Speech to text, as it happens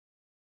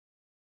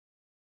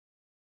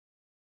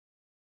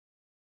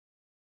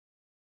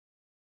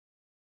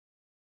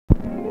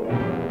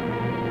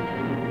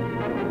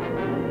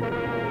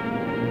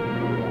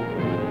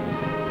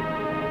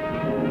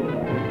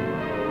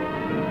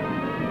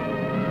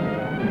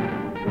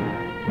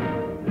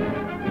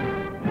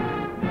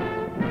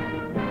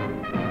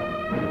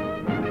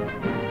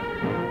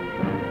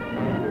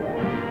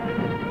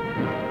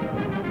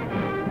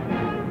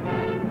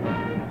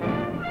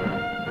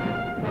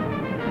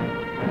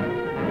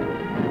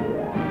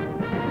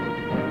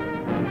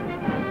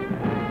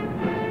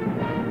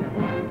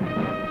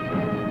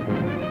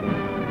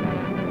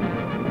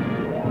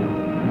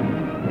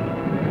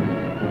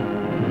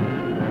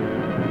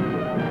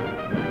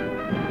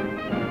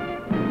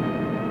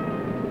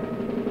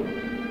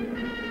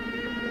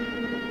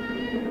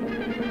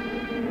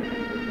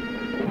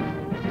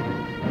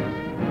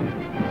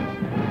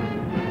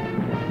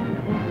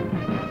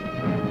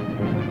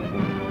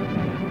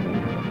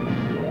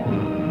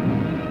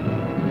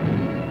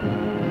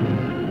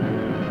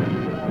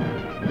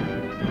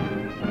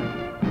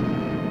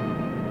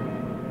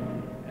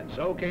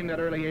blow came that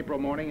early April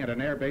morning at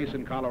an air base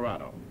in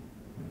Colorado.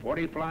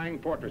 40 flying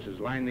fortresses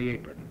line the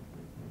apron.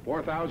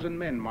 4,000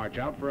 men march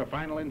out for a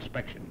final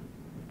inspection.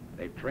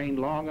 They've trained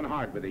long and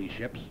hard with these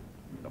ships,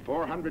 the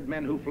 400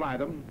 men who fly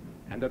them,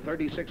 and the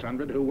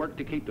 3,600 who work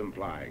to keep them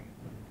flying.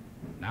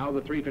 Now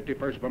the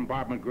 351st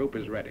Bombardment Group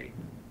is ready.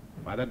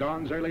 By the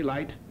dawn's early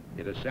light,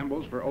 it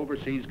assembles for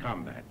overseas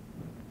combat.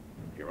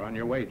 You're on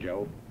your way,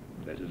 Joe.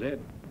 This is it.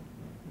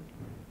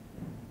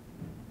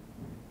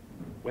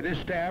 With his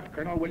staff,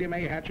 Colonel William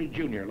A. Hatcher,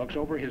 Jr. looks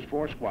over his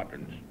 4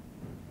 squadrons.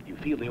 You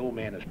feel the old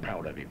man is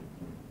proud of you.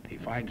 He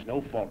finds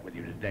no fault with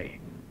you today,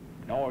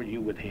 nor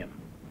you with him.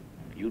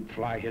 You'd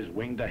fly his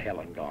wing to hell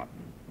and gone.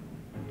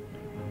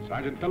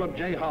 Sergeant Philip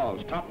J.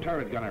 Halls, top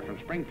turret gunner from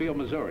Springfield,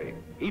 Missouri.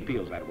 He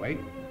feels that way.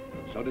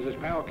 So does his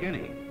pal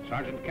Kenny,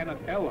 Sergeant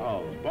Kenneth L.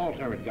 Halls, ball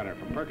turret gunner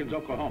from Perkins,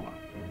 Oklahoma.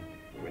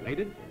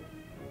 Related?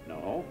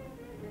 No.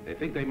 They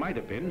think they might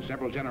have been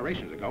several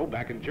generations ago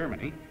back in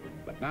Germany,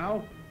 but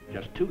now,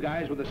 just 2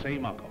 guys with the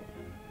same uncle,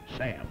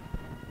 Sam.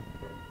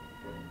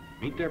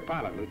 Meet their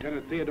pilot,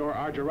 Lieutenant Theodore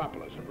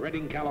Argyropoulos of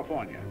Redding,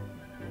 California.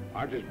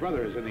 Argy's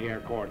brother is in the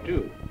Air Corps,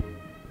 too.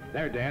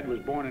 Their dad was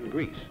born in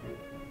Greece.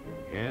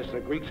 Yes,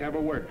 the Greeks have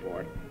a word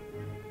for it.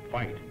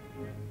 Fight.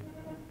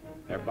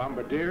 Their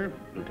bombardier,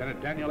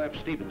 Lieutenant Daniel F.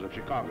 Stevens of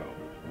Chicago.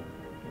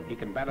 He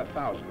can bat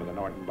 1,000 with a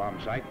Norton bomb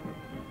sight.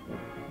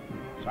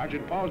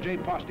 Sergeant Paul J.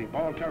 Posty,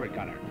 ball turret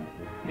gunner.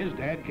 His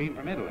dad came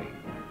from Italy.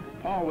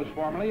 Paul was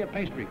formerly a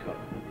pastry cook.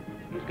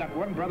 He's got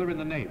 1 brother in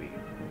the Navy.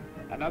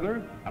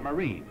 Another, a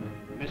Marine,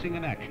 missing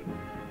in action.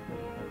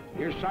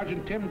 Here's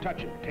Sergeant Tim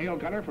Tutchin, tail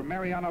gunner from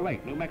Mariana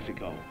Lake, New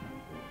Mexico.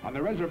 On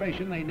the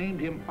reservation, they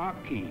named him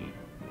Aki.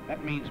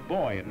 That means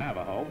boy in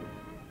Navajo.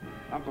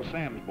 Uncle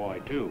Sam's boy,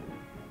 too.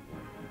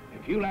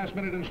 A few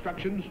last-minute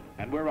instructions,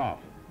 and we're off.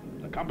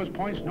 The compass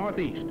points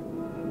northeast.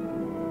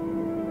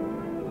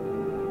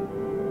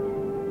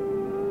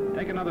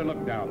 Take another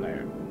look down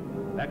there.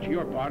 That's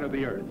your part of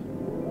the earth.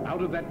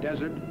 Out of that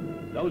desert,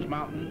 those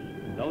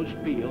mountains, those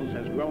fields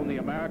has grown the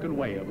American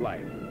way of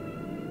life.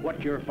 What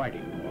you're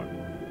fighting for.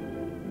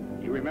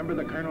 You remember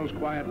the Colonel's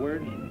quiet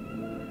words?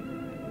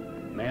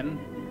 Men,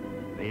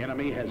 the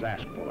enemy has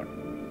asked for it.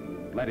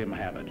 Let him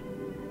have it.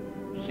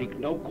 Seek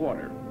no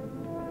quarter,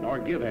 nor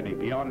give any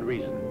beyond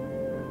reason.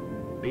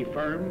 Be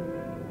firm,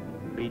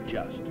 be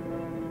just,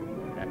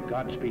 and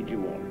Godspeed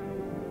you all.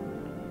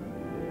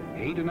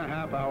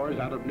 8.5 hours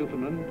out of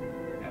Newfoundland,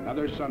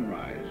 another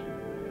sunrise.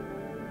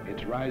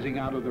 It's rising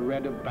out of the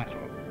red of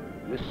battle,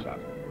 this sun.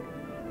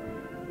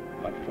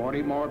 But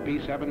 40 more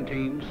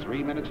B-17s,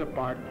 3 minutes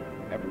apart,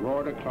 have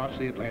roared across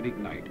the Atlantic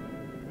night.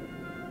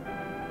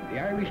 The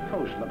Irish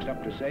coast looks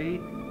up to say,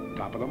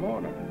 top of the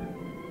morning.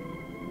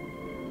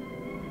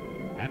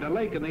 And a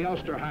lake in the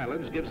Ulster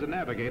Highlands gives the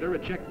navigator a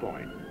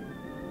checkpoint.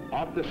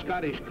 Off the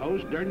Scottish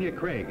coast, Dernya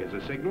Craig is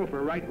a signal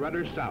for right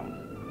rudder south,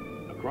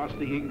 across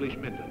the English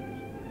Midlands.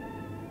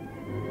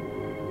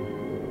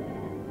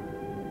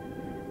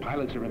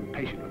 Pilots are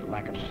impatient with the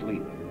lack of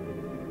sleep.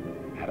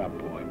 Atta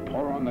boy,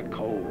 pour on the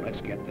coal,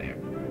 let's get there.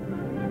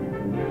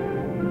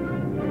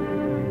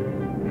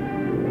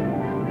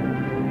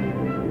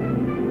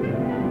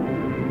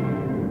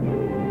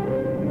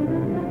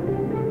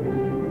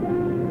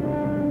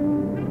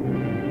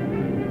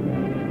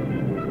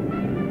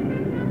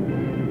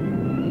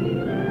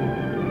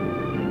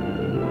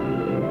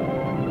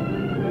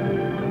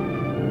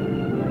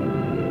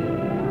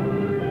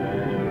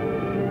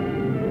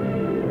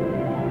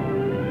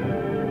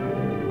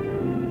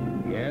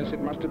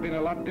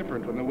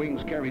 Different when the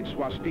wings carried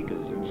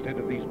swastikas instead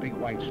of these big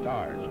white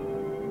stars.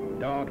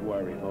 Don't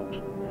worry, folks.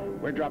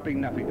 We're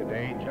dropping nothing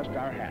today, just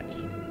our hats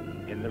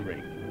in the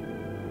ring.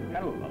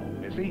 Hello,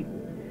 Missy.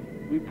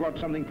 We brought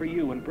something for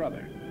you and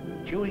brother.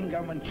 Chewing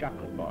gum and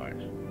chocolate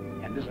bars.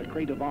 And there's a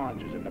crate of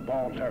oranges in the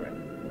ball turret.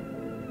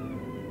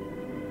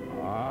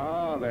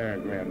 Ah, there,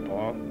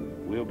 Grandpa.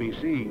 We'll be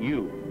seeing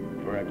you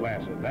for a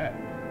glass of that.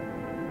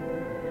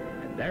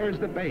 And there's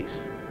the base.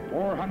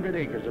 400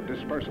 acres of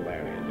dispersal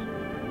areas.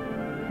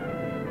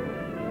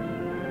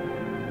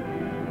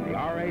 The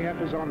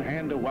RAF is on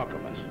hand to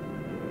welcome us.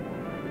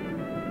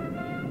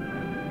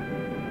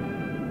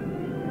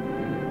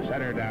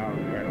 Set her down,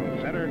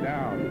 Colonel, set her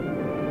down.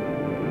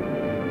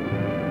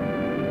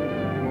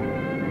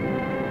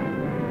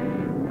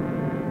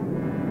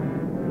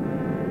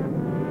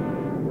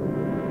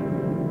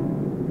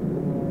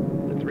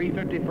 The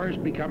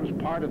 351st becomes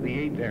part of the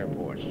 8th Air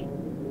Force.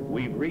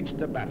 We've reached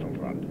the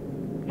battlefront.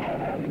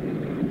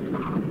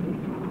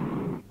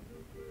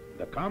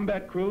 The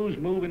combat crews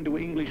move into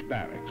English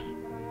barracks.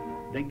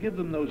 They give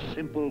them those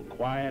simple,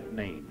 quiet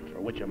names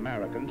for which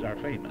Americans are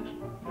famous.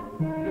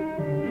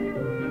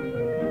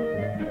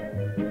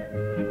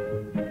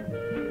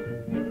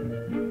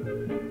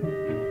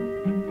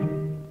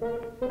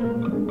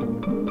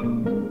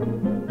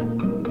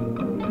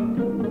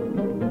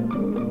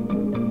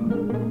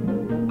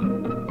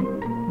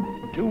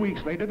 2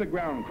 weeks later, the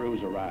ground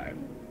crews arrive.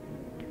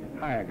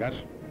 Hiya, Gus.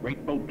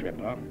 Great boat trip,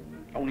 huh?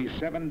 Only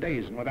 7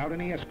 days and without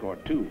any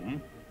escort, too, hmm?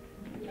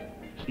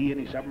 See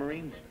any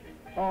submarines?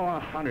 Oh,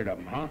 100 of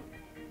them, huh?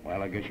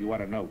 Well, I guess you ought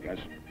to know, Gus.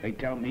 They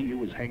tell me you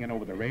was hanging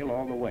over the rail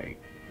all the way.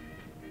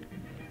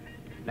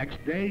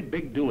 Next day,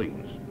 big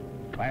doings.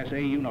 Class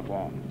A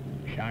uniform.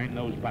 Shine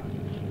those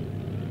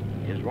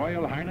buttons. His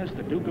Royal Highness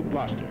the Duke of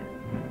Gloucester,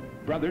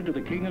 brother to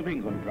the King of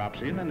England,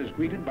 drops in and is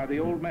greeted by the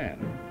old man.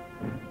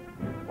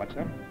 What's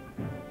up?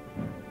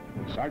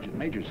 The Sergeant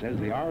Major says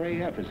the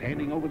RAF is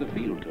handing over the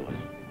field to us.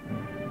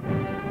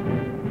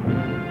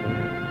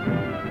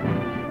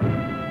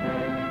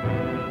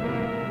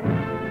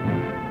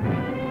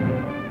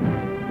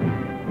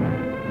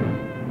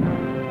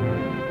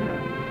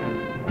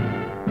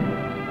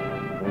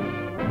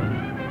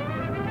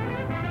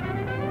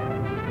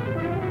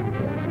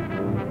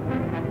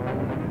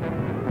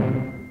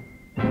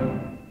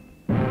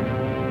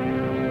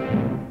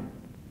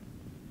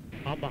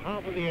 On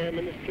behalf of the Air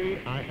Ministry,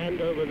 I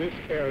hand over this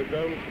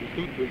aerodrome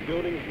complete with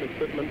buildings and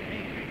equipment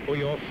for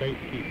your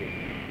safekeeping.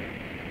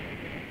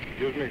 It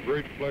gives me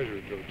great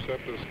pleasure to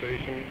accept this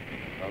station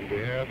on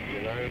behalf of the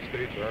United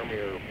States Army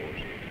Air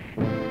Forces.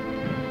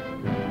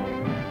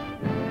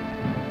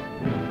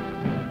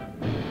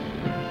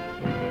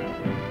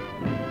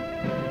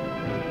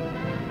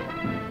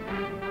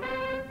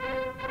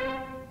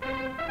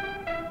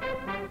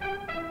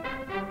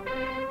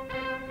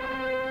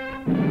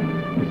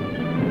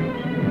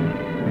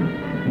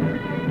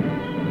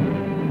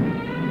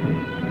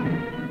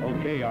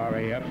 Okay,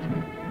 RAF.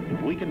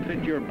 If we can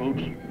fit your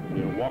boots,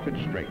 we'll walk it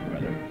straight,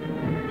 brother.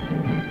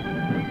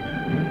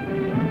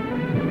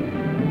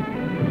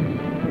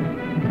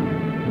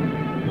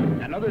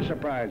 Another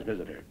surprise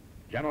visitor.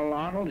 General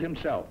Arnold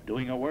himself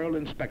doing a world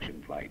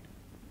inspection flight.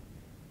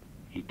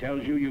 He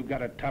tells you you've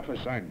got a tough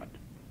assignment.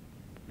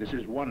 This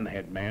is one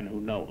head man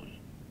who knows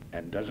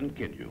and doesn't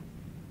kid you.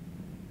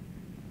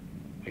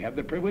 We have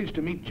the privilege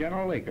to meet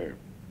General Aker,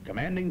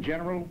 Commanding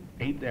General,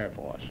 8th Air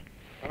Force.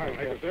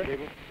 Hi, sir.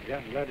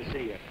 Yeah, glad to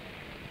see you.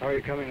 How are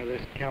you coming to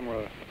this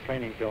camera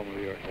training film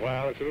of yours?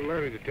 Well, it's a little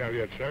early to tell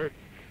yet, sir,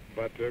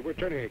 but we're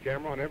turning a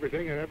camera on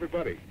everything and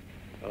everybody.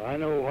 Well, I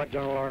know what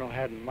General Arnold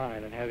had in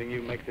mind in having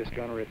you make this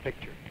gunnery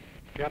picture.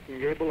 Captain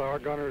Gable, our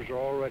gunners are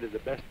already the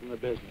best in the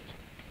business.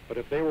 But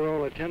if they were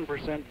only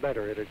 10%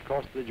 better, it'd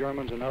cost the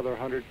Germans another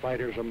 100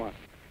 fighters a month.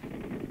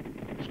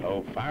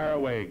 So fire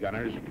away,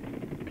 gunners.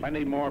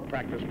 Plenty more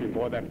practice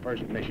before that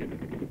first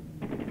mission.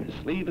 His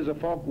sleeve is a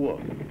forked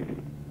wood.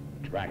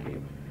 Track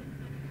him.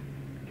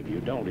 If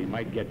you don't, he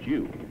might get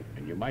you,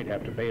 and you might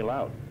have to bail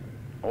out.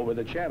 Over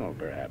the channel,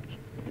 perhaps.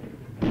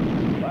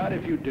 But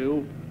if you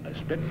do, a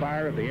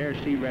Spitfire of the Air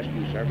Sea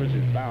Rescue Service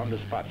is bound to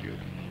spot you.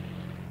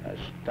 A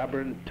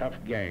stubborn, tough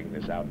gang,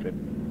 this outfit.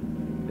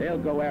 They'll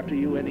go after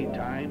you any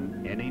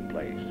time, any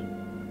place.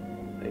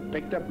 They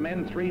picked up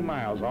men 3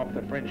 miles off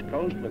the French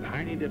coast with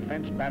Heine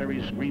defense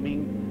batteries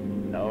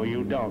screaming, "No,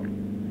 you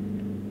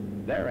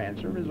don't." Their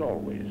answer is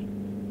always,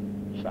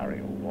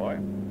 "Sorry, old boy.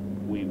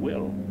 We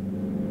will."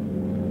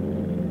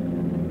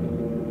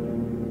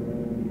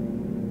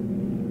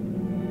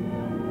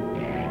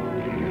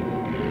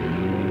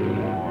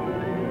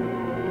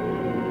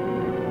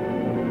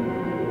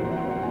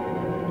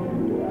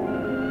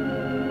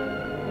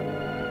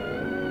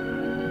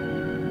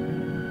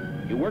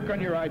 You work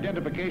on your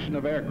identification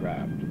of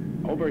aircraft.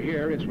 Over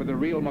here, it's with a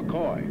real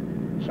McCoy,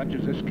 such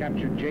as this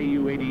captured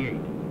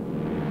Ju-88.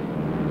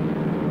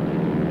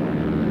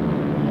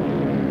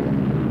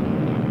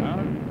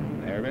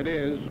 There it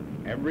is,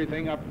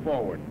 everything up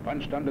forward,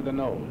 punched under the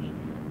nose.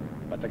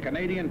 But the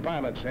Canadian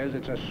pilot says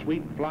it's a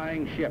sweet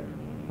flying ship.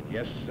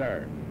 Yes,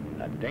 sir,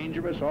 a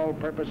dangerous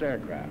all-purpose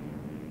aircraft.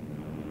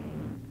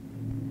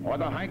 Or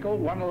the Heinkel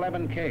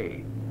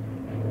 111K.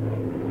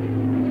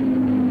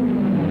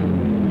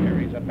 Here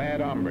he's a bad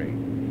hombre,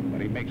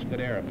 but he makes good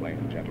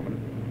airplanes, gentlemen.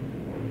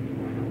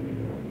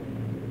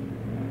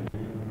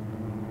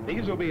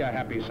 These will be a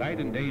happy sight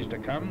in days to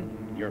come.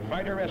 Your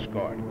fighter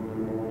escort.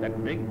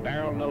 That big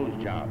barrel nose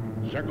job,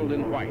 circled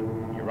in white.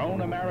 Your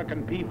own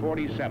American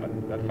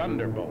P-47, the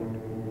Thunderbolt,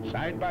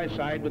 side by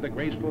side with a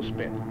graceful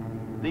spit.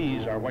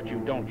 These are what you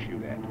don't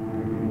shoot at.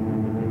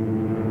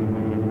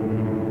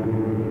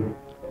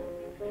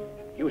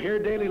 You hear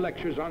daily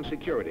lectures on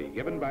security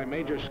given by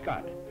Major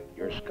Scott,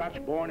 your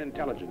Scotch-born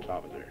intelligence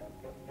officer.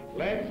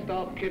 Let's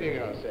stop kidding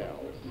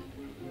ourselves.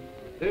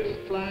 This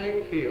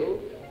flying field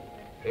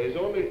is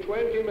only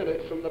 20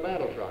 minutes from the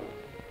battlefront.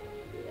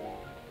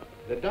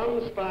 The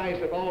dumb spies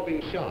have all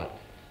been shot.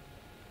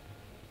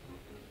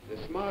 The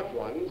smart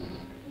ones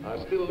are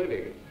still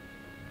living.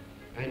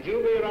 And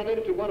you may run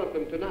into one of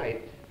them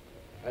tonight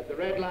at the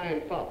Red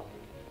Lion pub.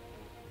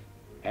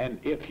 And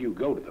if you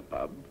go to the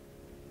pub...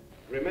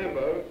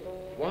 Remember,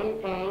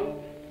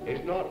 £1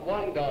 is not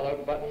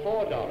 $1, but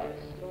 $4.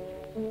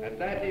 And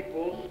that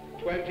equals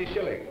 20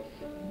 shillings.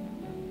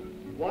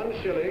 1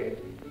 shilling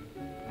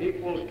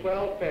equals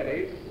 12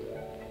 pennies,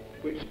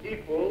 which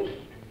equals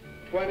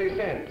 20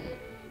 cents.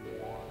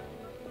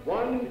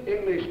 1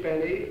 English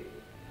penny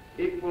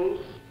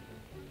equals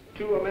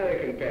 2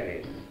 American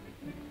pennies.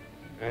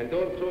 And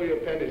don't throw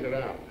your pennies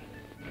around.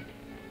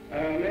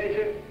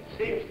 Major,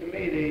 seems to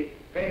me the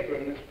paper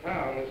in this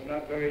town is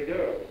not very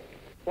durable.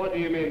 What do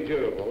you mean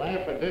durable?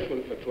 I've had this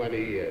one for 20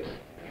 years.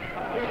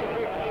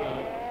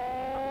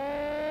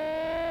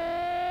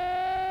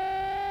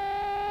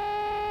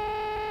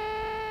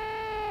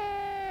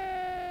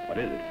 What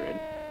is it, Fred?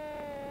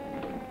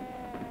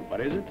 What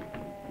is it?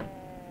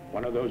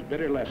 One of those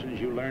bitter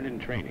lessons you learn in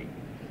training.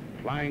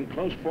 Flying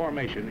close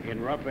formation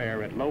in rough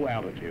air at low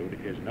altitude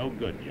is no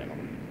good,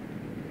 gentlemen.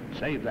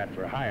 Save that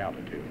for high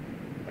altitude,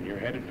 when you're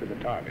headed for the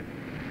target.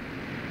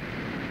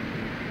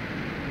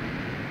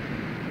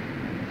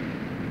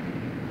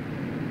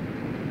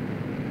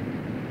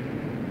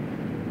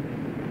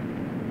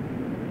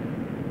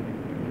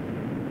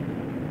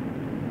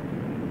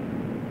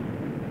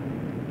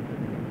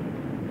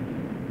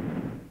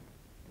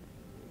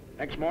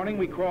 Next morning,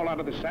 we crawl out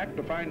of the sack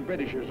to find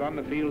Britishers on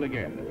the field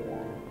again.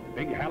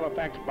 Big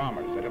Halifax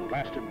bombers that had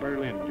blasted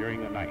Berlin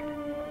during the night.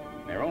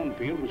 Their own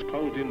field was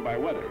closed in by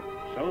weather,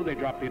 so they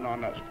dropped in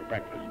on us for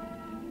breakfast.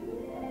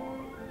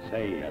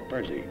 Say,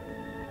 Percy,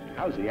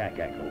 how's the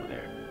ack-ack over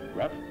there?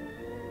 Rough?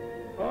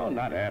 Oh,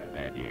 not half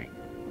bad, Yank.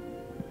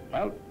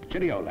 Well,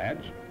 cheerio,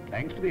 lads.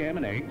 Thanks for the ham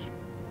and eggs.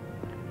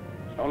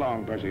 So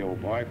long, Percy,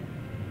 old boy.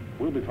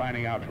 We'll be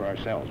finding out for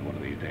ourselves one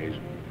of these days.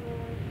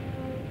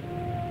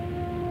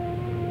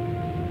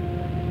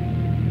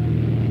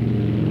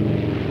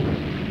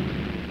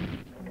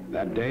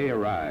 That day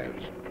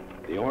arrives.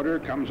 The order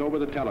comes over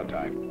the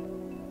teletype.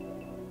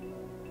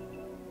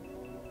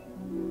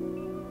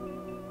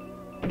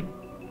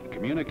 The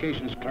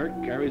communications clerk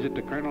carries it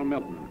to Colonel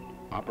Milton,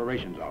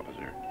 operations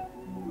officer.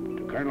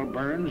 To Colonel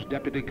Burns,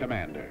 deputy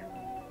commander.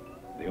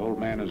 The old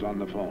man is on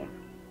the phone.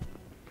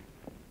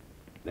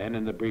 Then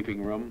in the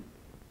briefing room.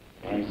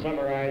 I'm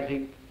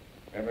summarizing.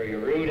 Remember your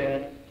route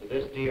in to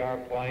this DR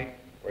point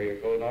where you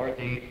go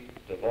northeast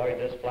to avoid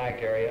this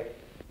flak area.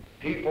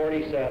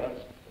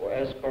 P-47s will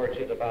escort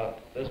you to about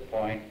this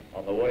point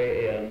on the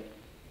way in,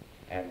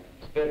 and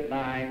Spit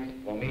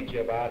 9s will meet you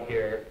about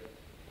here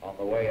on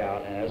the way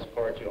out and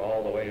escort you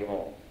all the way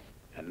home.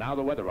 And now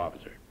the weather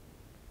officer.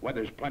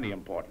 Weather's plenty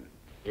important.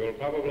 You'll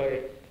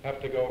probably have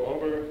to go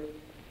over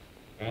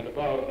and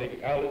above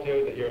the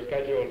altitude that you're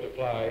scheduled to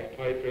fly,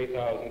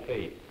 23,000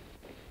 feet.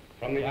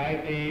 From the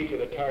IP to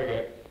the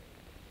target,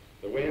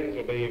 the winds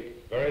will be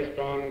very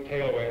strong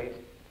tailwinds,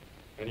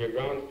 and your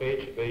ground speed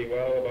should be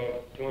well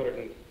above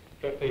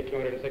 250,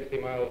 260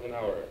 miles an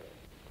hour.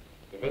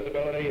 The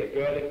visibility is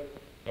good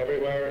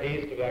everywhere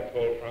east of that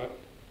cold front,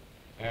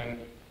 and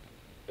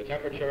the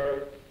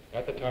temperature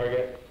at the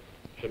target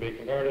should be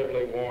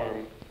comparatively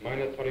warm,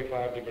 minus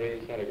 25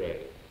 degrees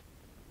centigrade.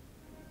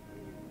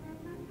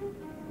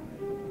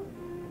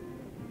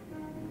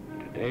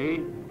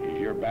 Today is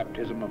your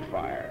baptism of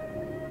fire.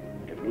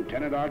 If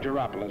Lieutenant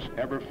Argyropoulos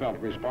ever felt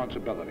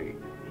responsibility,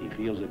 he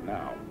feels it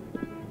now.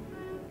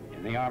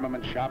 In the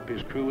armament shop,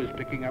 his crew is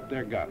picking up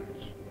their guns.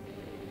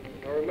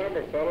 Now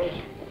remember, fellas,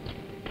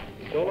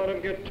 don't let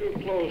them get too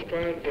close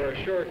trying for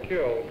a sure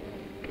kill.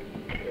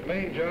 Your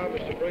main job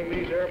is to bring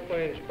these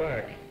airplanes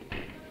back.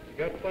 You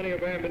got plenty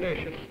of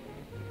ammunition.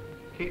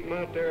 Keep them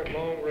out there at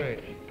long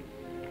range.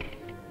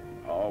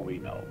 Oh, we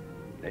know.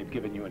 They've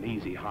given you an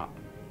easy hop.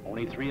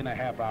 Only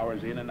 3.5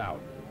 hours in and out.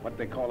 What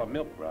they call a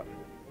milk run.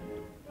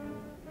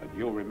 But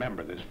you'll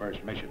remember this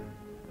first mission.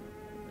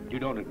 You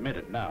don't admit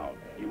it now.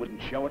 You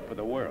wouldn't show it for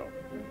the world.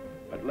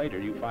 But later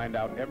you find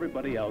out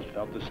everybody else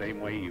felt the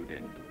same way you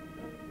did.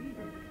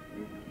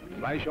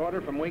 Flash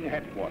order from Wing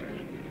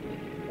headquarters.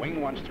 Wing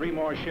wants 3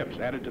 more ships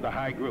added to the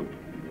high group.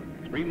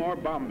 3 more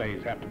bomb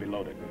bays have to be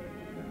loaded.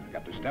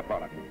 Got to step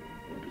on it.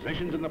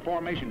 Positions in the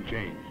formation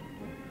change.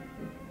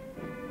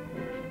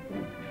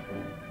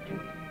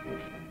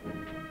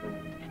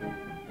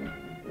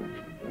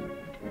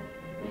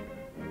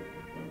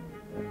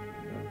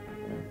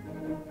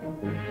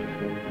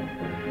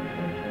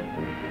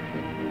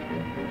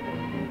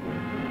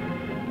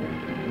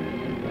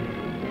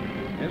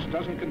 This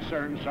doesn't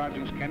concern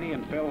Sergeants Kenny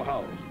and Phil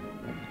Hulls.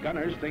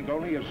 Gunners think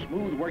only of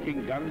smooth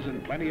working guns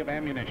and plenty of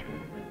ammunition.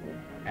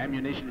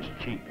 Ammunition's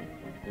cheap.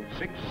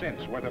 6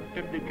 cents worth of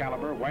 50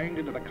 caliber wanged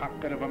into the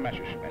cockpit of a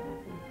Messerschmitt.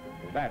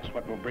 That's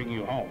what will bring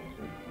you home.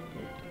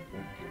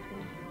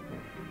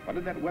 What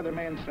did that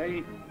weatherman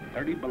say?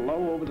 30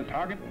 below over the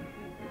target?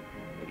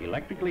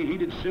 Electrically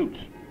heated suits.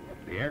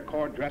 The Air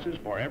Corps dresses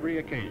for every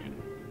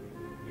occasion.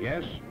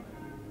 Yes,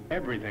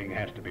 everything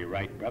has to be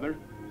right, brother.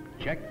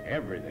 Check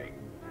everything.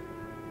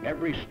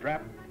 Every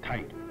strap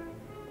tight.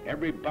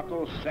 Every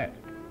buckle set.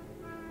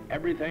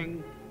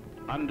 Everything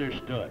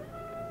understood.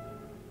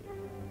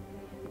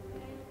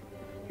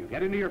 You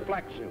get into your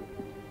flak suit.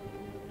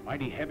 It's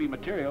mighty heavy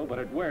material, but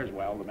it wears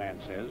well, the man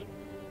says.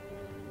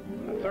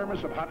 A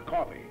thermos of hot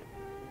coffee.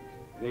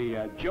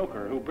 The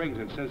joker who brings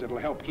it says it'll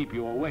help keep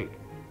you awake.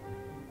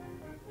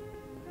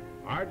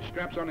 Ard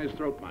straps on his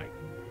throat mic.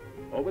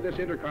 Over this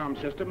intercom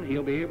system,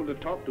 he'll be able to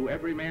talk to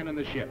every man in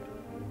the ship.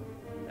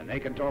 And they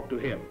can talk to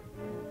him.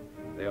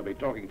 They'll be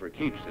talking for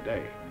keeps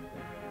today.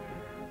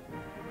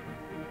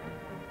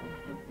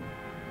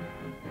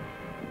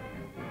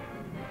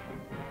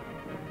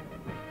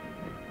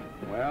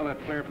 Well,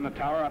 that flare from the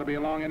tower ought to be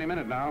along any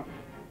minute now.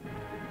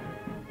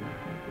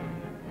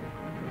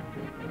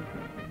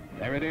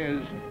 There it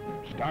is.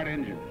 Start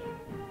engines.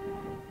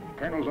 The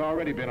Colonel's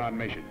already been on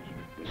missions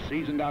with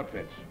seasoned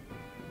outfits.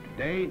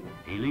 Today,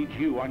 he leads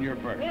you on your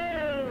first.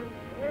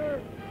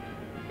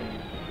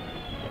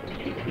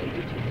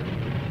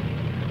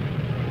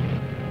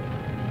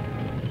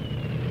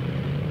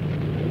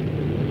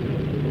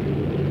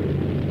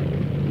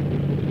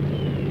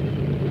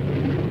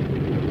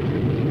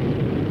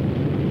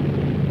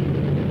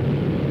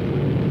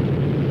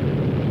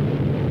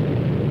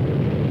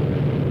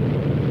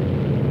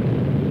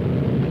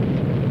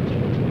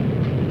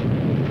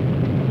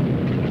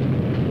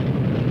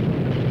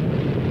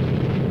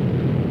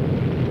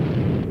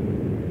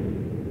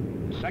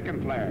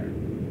 Second flare.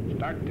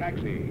 Start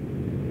taxi.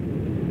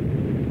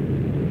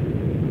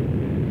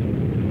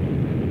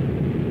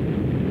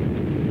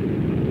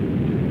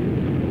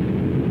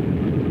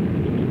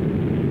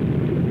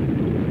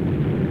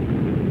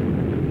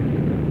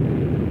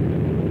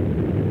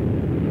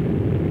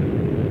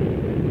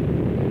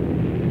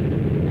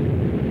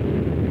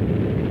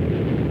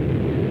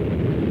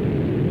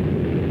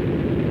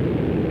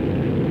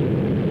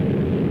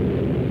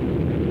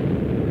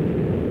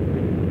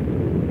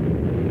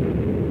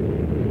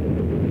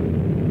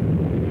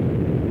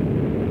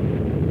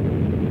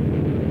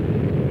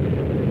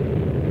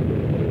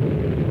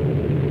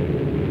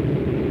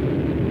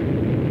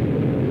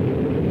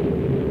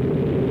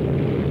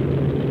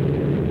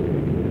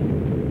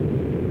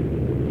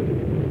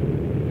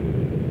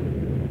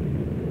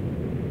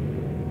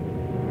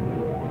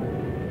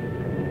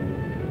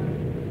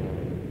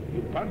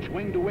 Punch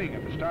wing to wing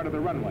at the start of the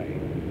runway.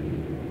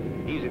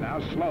 Easy now,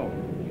 slow.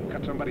 You'll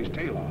cut somebody's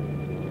tail off.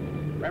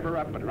 Rev her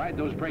up and ride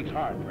those brakes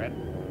hard, Fred.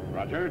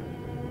 Roger.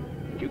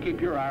 You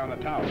keep your eye on the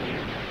tower.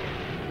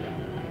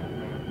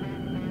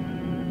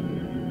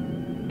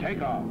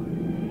 Take off.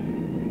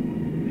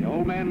 The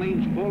old man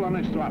leans full on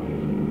his throttle.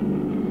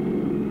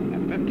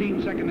 At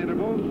 15-second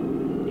intervals,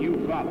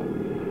 you follow.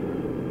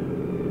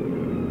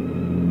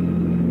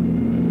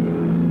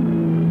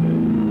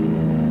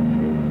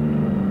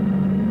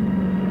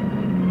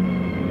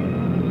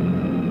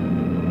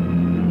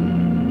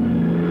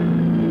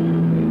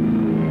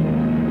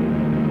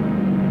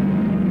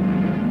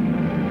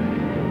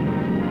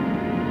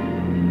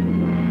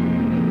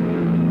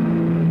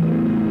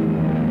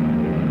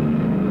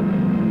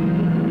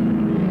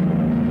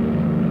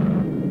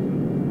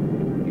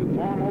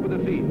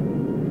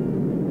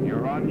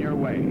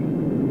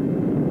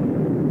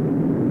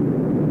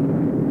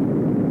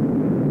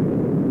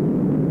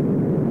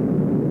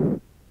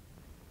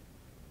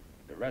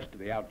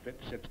 The outfit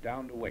sits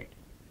down to wait.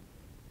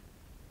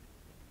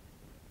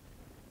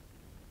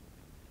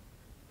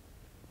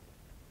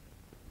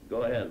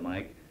 Go ahead,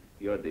 Mike.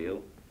 Your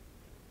deal.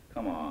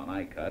 Come on,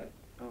 I cut.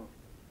 Oh,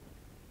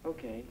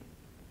 okay.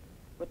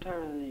 What time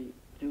are they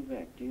due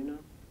back, do you know?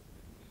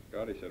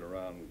 Scotty said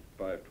around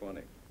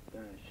 5:20.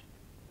 Gosh,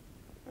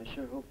 I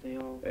sure hope they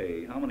all...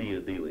 Hey, how many are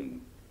you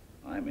dealing?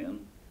 I'm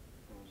in.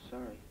 Oh,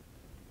 sorry.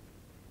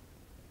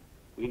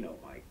 We know,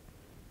 Mike.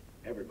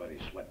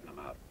 Everybody's sweating them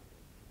out.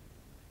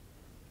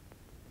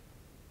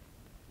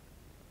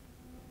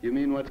 You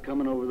mean what's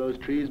coming over those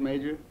trees,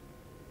 Major?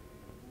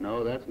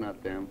 No, that's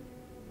not them.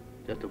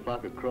 Just a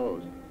flock of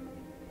crows.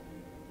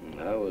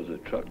 I was a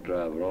truck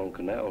driver on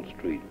Canal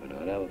Street, but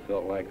I never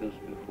felt like this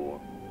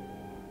before.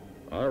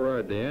 I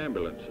ride the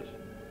ambulances.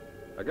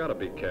 I gotta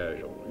be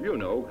casual. You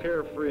know,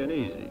 carefree and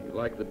easy,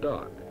 like the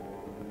doc.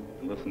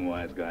 Listen,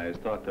 wise guys,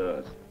 talk to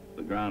us.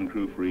 The ground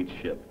crew for each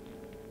ship.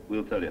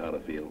 We'll tell you how to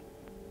feel.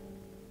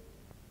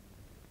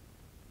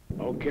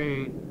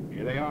 Okay,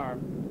 here they are.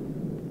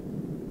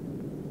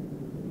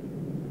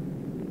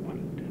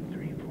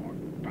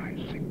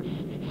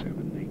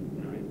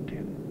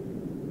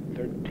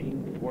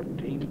 13,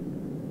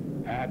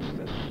 14. That's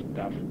the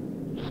stuff.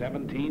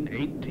 17,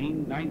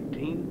 18,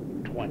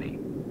 19, 20.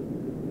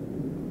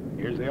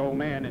 Here's the old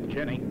man and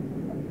Jenny.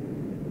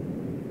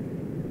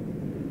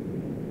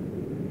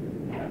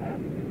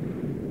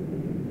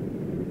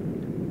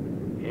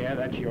 Yeah,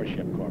 that's your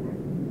ship, Corporal.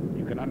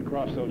 You can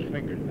uncross those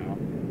fingers now.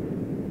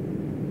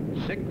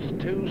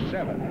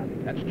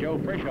 627. That's Joe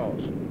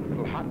Frischholz. A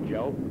little hot,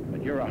 Joe,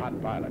 but you're a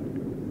hot pilot.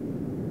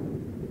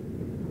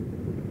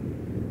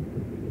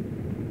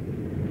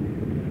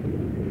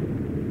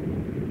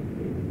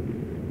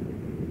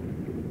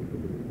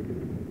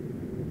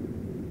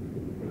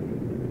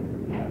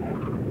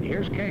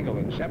 Here's Cagle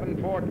in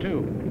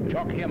 742.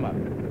 Chalk him up.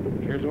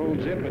 Here's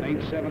old Zip in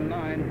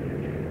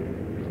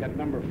 879. He's got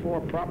number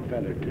 4 prop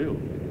feather, too.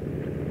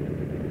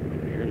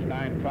 Here's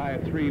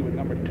 953 with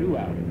number 2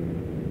 out.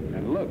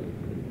 And look,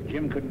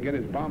 Jim couldn't get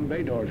his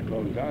Bombay doors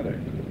closed either.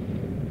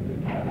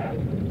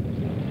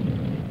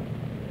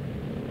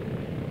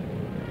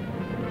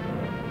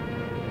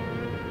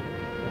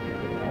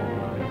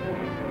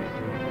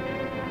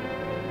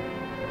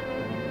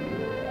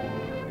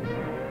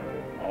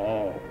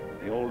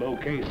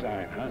 OK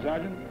sign, huh,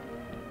 Sergeant?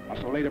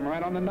 Must have laid him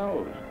right on the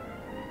nose.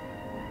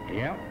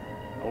 Yep.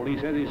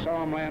 Oldie says he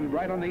saw him land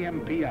right on the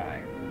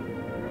MPI.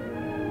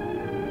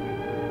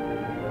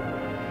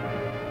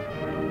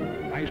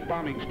 Nice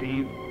bombing,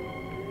 Steve.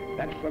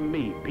 That's from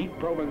me, Pete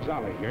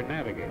Provenzali, your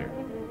navigator.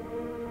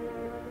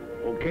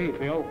 Okay,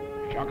 Phil,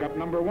 chalk up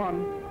number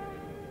 1.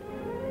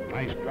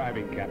 Nice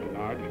driving, Captain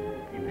Arge.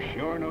 You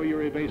sure know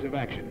your evasive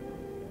action.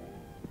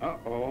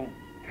 Uh-oh,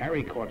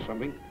 Harry caught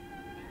something.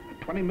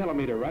 A 20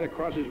 millimeter right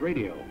across his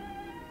radio.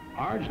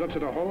 Arge looks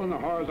at a hole in the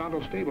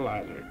horizontal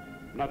stabilizer.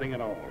 Nothing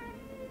at all.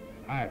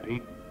 Hi,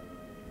 Pete.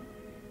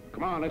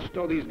 Come on, let's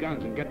stow these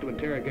guns and get to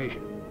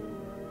interrogation.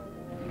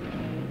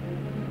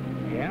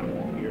 Yeah,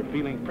 you're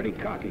feeling pretty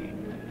cocky.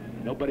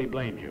 Nobody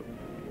blames you.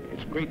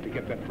 It's great to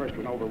get that first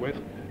one over with.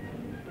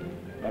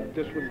 But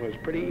this one was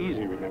pretty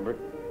easy, remember?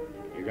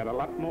 You got a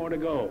lot more to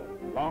go.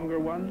 Longer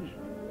ones,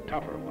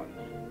 tougher ones.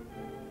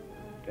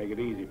 Take it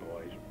easy,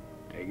 boys.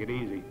 Take it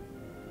easy.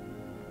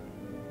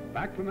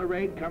 Back from the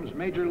raid comes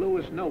Major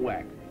Louis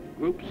Nowak,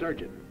 Group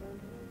Surgeon.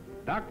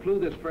 Doc flew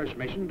this first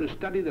mission to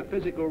study the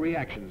physical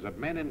reactions of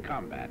men in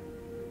combat.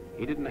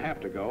 He didn't have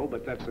to go,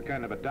 but that's the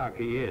kind of a doc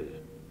he is.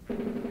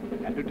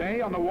 And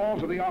today, on the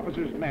walls of the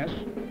officers' mess,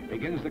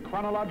 begins the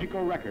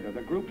chronological record of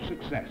the group's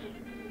success.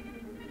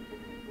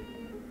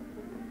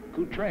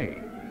 Coutray,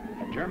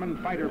 a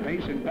German fighter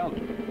base in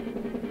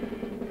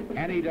Belgium.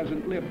 Annie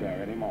doesn't live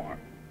there anymore.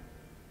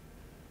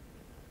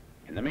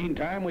 In the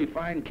meantime, we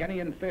find Kenny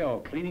and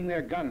Phil cleaning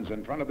their guns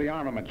in front of the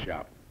armament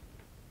shop.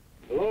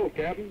 Hello,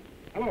 Captain.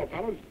 Hello,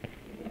 fellas.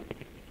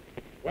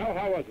 Well,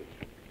 how was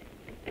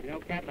it? You know,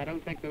 Captain, I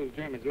don't think those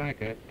Germans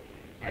like us.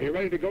 Are you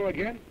ready to go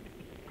again?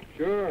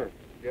 Sure.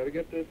 Got to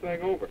get this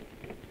thing over.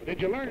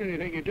 Did you learn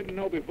anything you didn't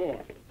know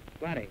before?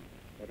 Plenty.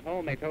 At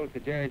home, they told us the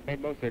Jerry's made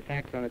most of their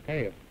attacks on the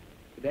tail.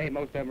 Today,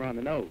 most of them are on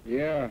the nose.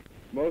 Yeah.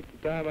 Most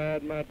of the time, I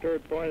had my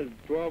turret pointed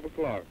at 12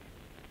 o'clock.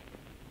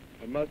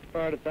 I must have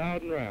fired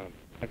 1,000 rounds.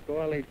 Let's go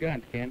all these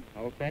guns, Ken.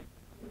 All set?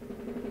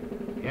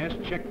 Yes,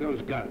 check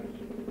those guns.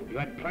 You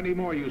had plenty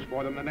more use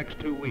for them the next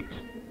 2 weeks.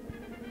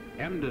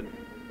 Emden,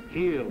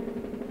 Kiel,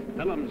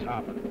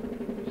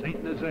 Wilhelmshaven,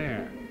 St.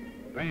 Nazaire,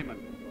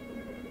 Bremen.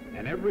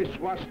 And every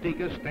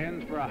swastika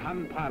stands for a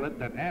Hun pilot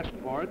that asked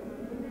for it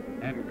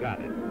and got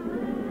it.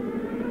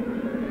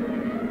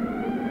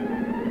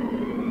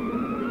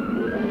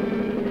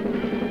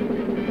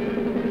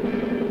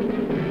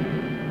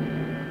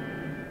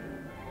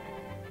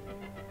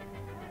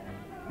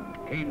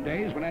 Came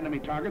days when enemy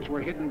targets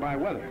were hidden by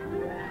weather.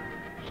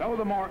 So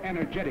the more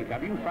energetic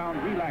of you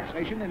found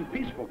relaxation in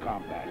peaceful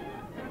combat,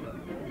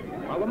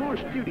 while the more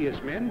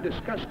studious men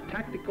discussed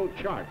tactical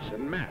charts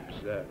and maps,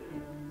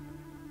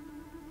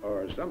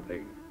 or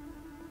something.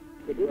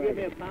 Could you give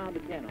me a pound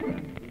of 10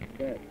 on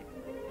that?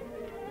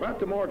 But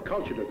the more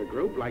cultured of the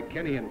group, like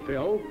Kenny and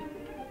Phil,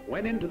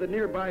 went into the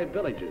nearby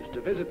villages to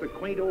visit the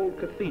quaint old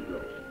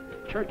cathedrals,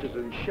 churches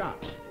and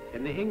shops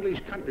in the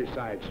English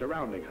countryside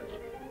surrounding us.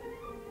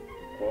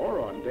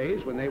 Or on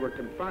days when they were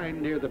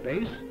confined near the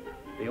base,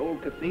 the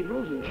old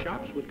cathedrals and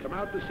shops would come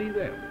out to see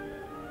them.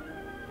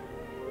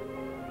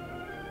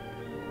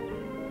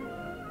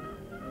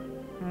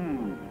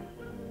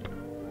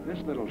 This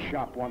little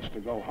shop wants to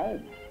go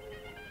home.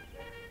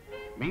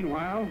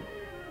 Meanwhile,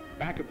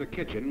 back at the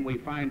kitchen, we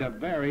find a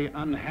very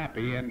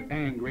unhappy and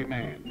angry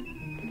man.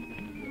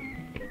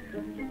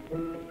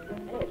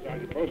 Hello,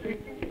 Sergeant Posty.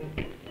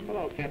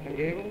 Hello, Captain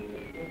Gable.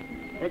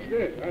 What's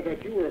this? I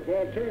thought you were a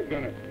ball turret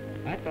gunner.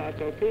 I thought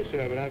so too,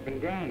 sir, but I've been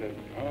grounded.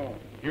 Oh,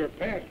 your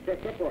past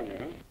crept up on you,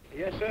 huh?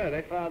 Yes, sir.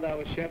 They found I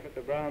was chef at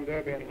the Brown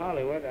Derby in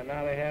Hollywood, and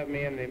now they have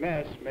me in the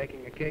mess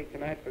making a cake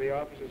tonight for the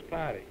officers'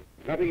 party.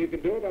 Nothing you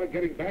can do about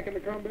getting back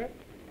into combat?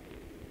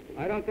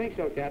 I don't think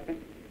so,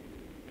 Captain.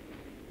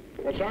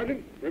 Well,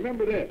 Sergeant,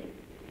 remember this.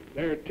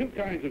 There are 2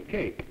 kinds of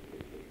cake.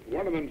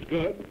 One of them's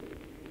good,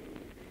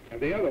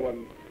 and the other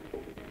one,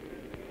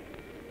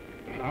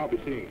 I'll be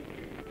seeing.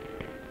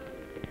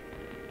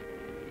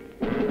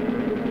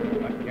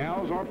 But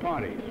gals or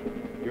parties,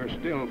 you're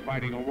still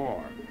fighting a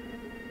war.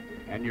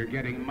 And you're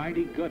getting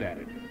mighty good at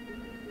it.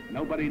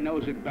 Nobody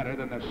knows it better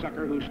than the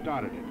sucker who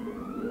started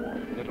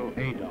it, little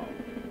Adolf.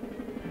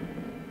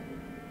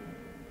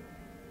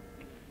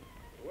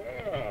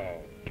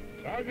 Well,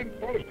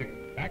 Sergeant Posty,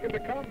 back into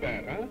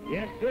combat, huh?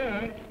 Yes,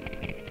 sir.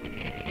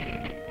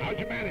 How'd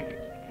you manage it?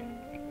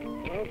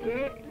 Well,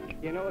 sir,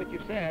 you know what you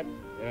said.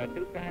 There are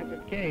 2 kinds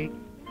of cake.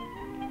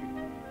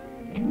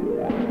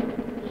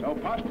 So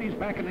Posty's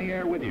back in the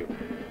air with you.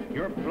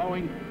 You're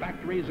blowing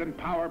factories and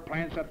power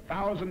plants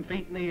 1,000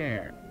 feet in the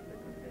air.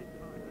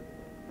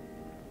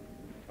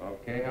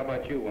 Okay, how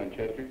about you,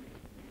 Winchester?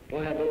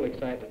 Well, I had a little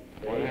excitement.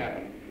 What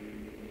happened?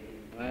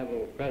 I have a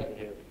little present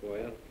here for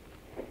you.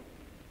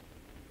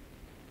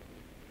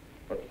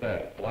 What's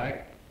that,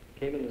 black?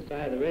 Came in the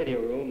side of the radio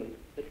room and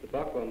hit the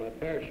buckle on my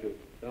parachute.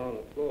 Fell on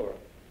the floor.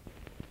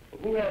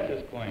 Well, who has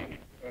this plane?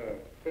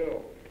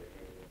 Phil.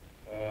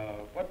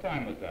 What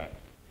time was that?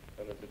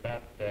 It was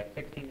about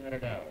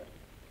 $1,600.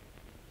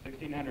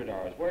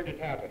 $1,600. Where did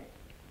it happen?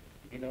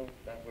 You know,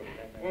 that was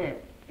Well,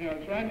 you know,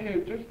 it's right here,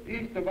 just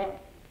east of us.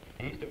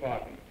 East of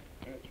Austin.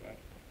 That's right.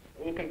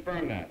 We'll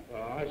confirm that.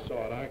 Well, I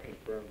saw it. I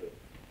confirmed it.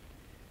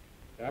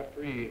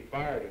 After he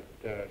fired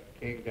it,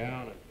 came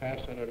down and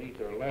passed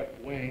underneath our left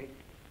wing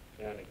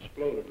and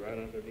exploded right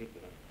underneath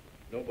it.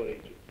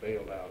 Nobody's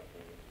bailed out.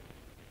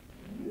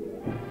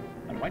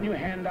 And when you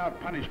hand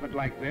out punishment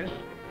like this,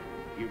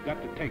 you've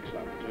got to take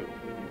some, too.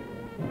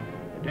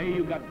 The day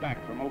you got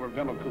back from over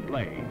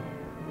Villers-Coublay,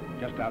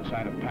 just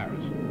outside of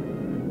Paris,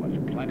 was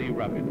plenty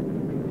rugged.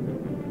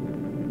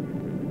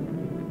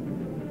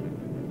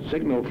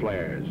 Signal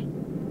flares.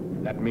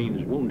 That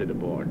means wounded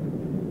aboard.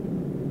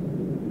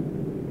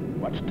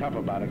 What's tough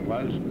about it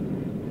was,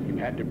 you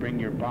had to bring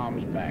your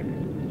bombs back.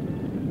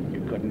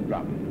 You couldn't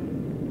drop them.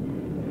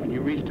 When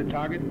you reached the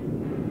target,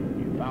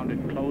 you found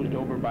it closed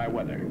over by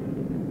weather.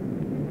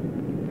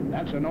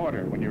 That's an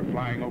order when you're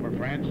flying over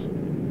France.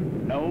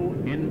 No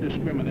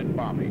indiscriminate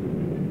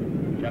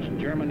bombing. Just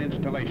German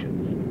installations.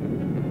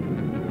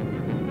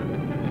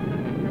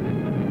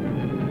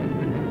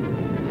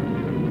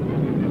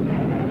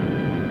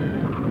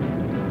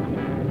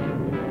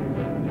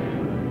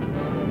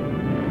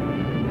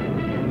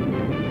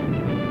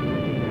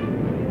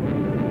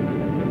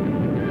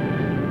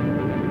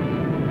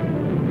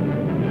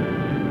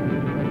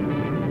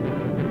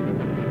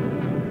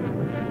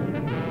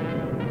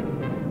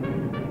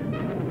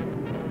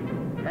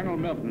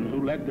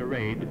 Who led the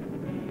raid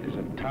is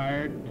a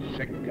tired,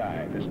 sick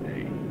guy this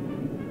day,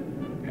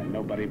 and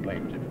nobody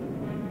blames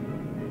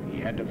him. He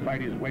had to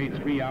fight his way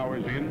 3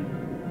 hours in,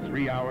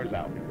 3 hours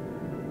out,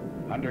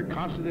 under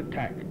constant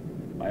attack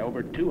by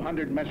over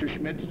 200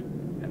 Messerschmitts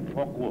and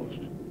Focke-Wulfs.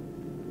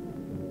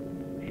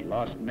 He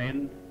lost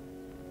men,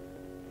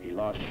 he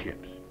lost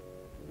ships,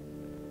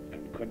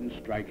 and couldn't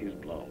strike his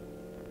blow.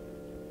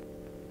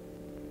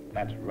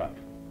 That's rough.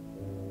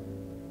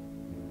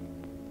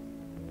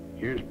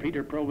 Here's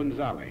Peter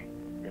Provenzale.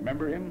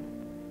 Remember him?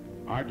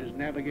 Argus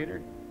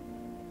navigator?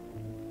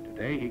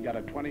 Today he got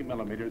a 20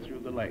 millimeter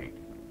through the leg.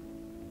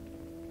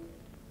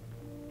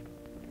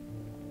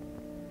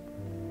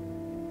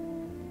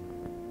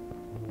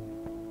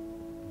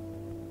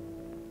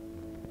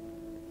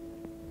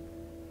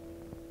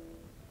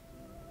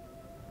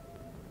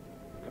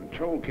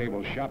 Control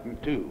cable shot in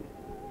two,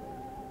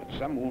 but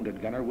some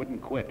wounded gunner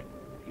wouldn't quit.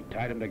 He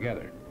tied them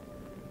together.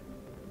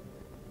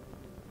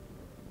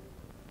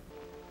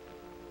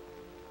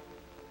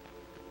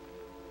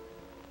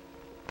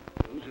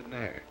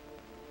 There.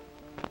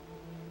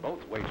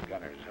 Both waist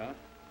gunners, huh?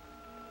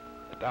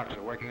 The docs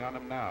are working on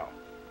them now.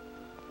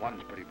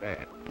 One's pretty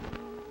bad.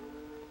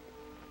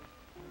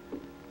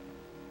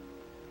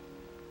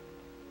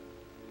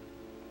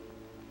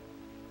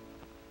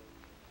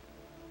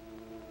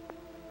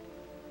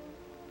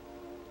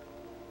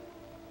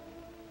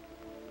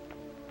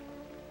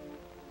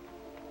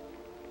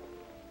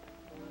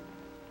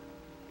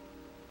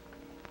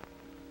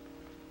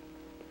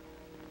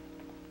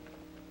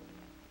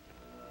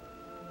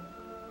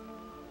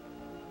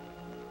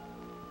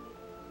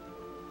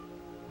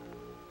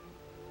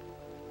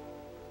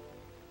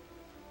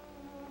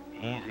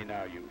 Easy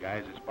now, you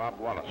guys. It's Bob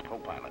Wallace,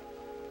 co-pilot.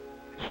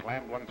 He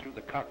slammed one through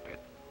the cockpit,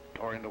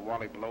 tore into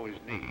Wally below his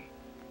knee.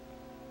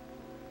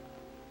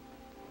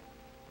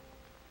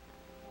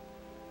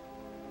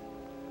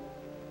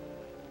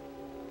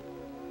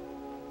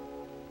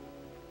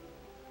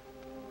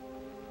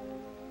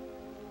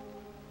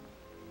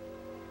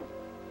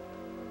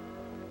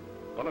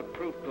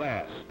 Bulletproof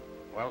glass.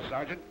 Well,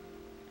 Sergeant,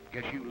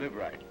 guess you live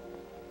right.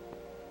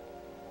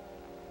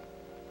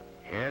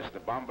 Yes, the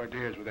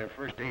bombardiers with their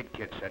first aid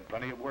kits had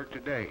plenty of work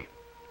today,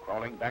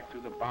 crawling back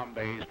through the bomb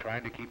bays,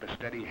 trying to keep a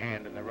steady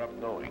hand in the rough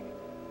going.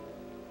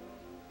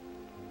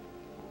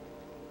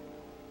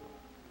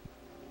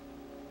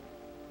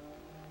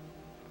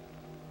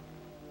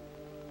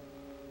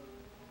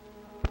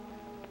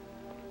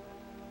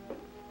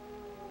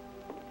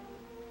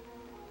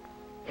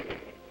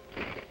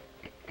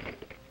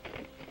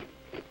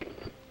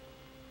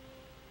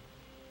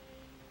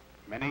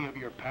 Many of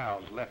your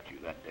pals left you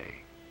that day.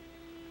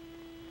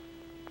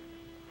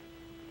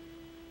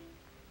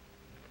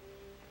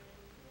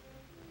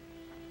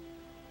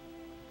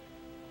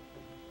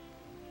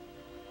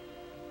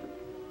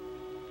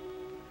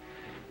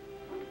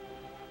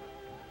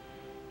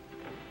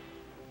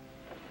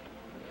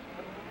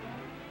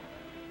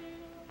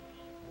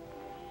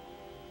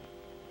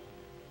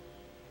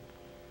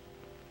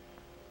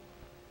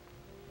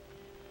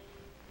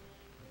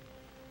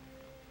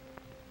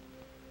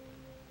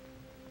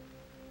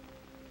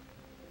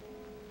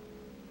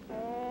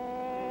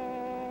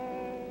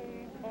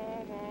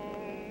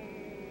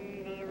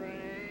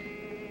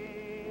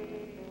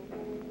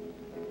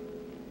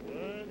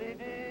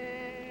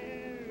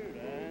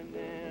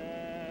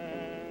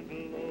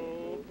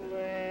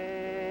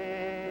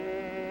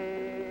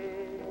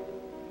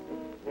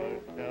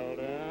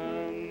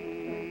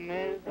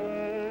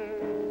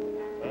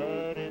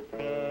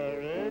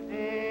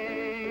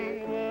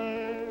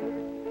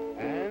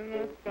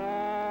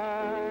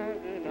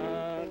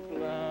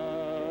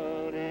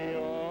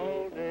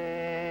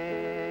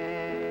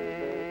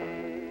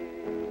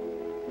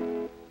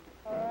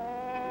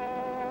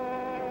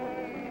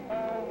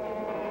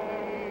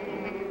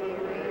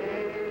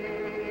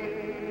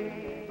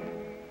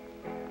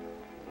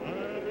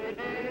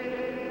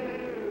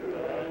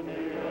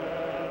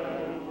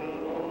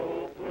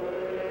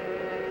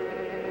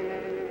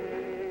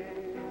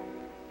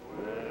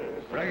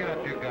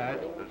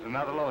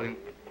 now the loading.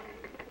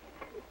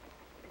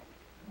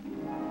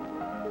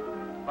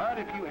 But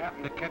if you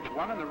happen to catch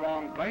one in the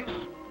wrong place,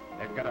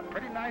 they've got a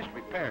pretty nice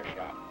repair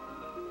shop.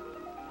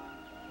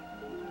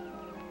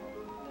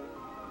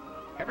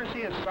 Ever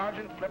see a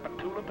sergeant flip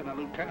a tulip in a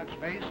lieutenant's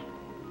face?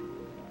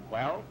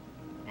 Well,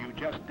 you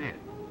just did.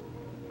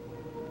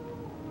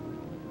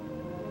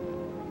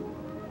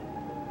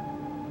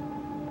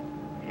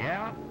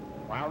 Yeah,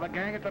 while the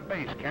gang at the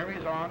base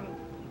carries on,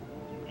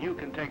 you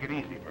can take it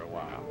easy for a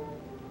while.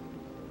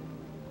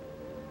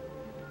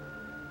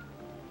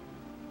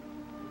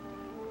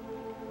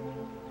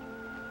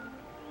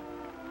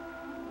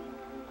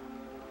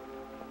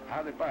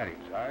 How they biting,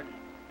 Sarge?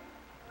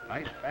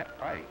 Nice fat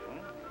pipe,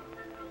 huh?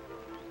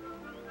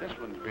 This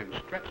one's been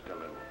stretched a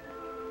little.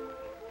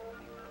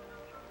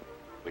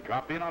 We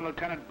drop in on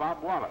Lieutenant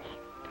Bob Wallace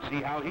to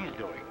see how he's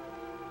doing.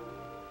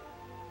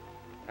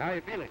 How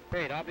you feeling?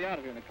 Great. I'll be out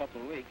of here in a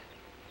couple of weeks.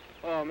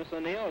 Oh, Miss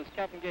O'Neill, it's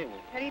Captain Gable.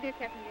 How do you do,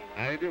 Captain Gable?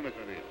 How do you do, Miss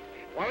O'Neill?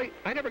 Wally,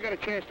 I never got a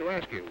chance to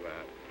ask you.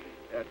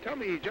 Tell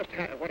me just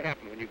what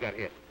happened when you got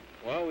hit.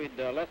 Well, we'd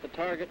left the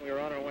target and we were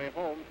on our way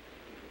home.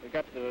 We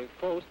got to the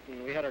coast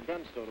and we had our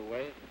guns stowed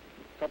away.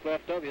 A couple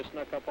of FWs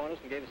snuck up on us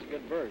and gave us a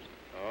good burst.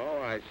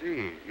 Oh, I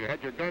see. You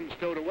had your guns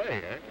stowed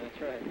away, huh? That's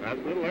right. That's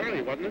a little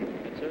early, wasn't it?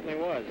 It certainly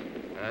was.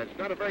 It's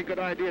not a very good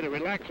idea to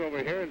relax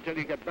over here until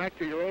you get back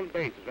to your own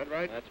base. Is that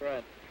right? That's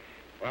right.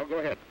 Well, go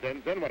ahead.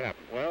 Then what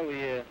happened? Well,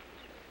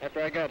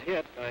 after I got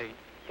hit, I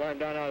climbed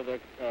down out of the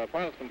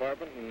pilot's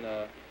compartment and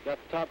got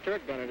the top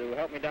turret gunner to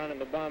help me down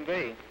into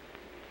Bombay.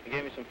 He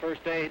gave me some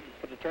first aid,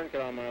 put a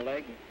tourniquet on my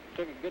leg, and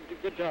took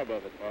a good job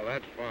of it. Well,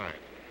 that's fine.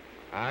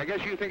 I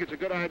guess you think it's a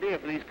good idea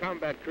for these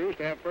combat crews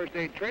to have first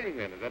aid training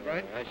then, is that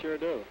right? I sure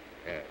do.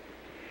 Yeah.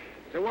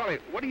 So, Wally,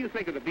 what do you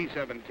think of the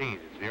B-17s?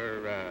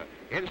 Your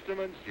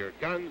instruments, your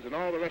guns, and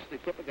all the rest of the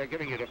equipment they're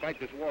giving you to fight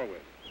this war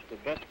with? It's the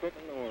best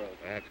equipment in the world.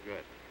 That's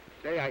good.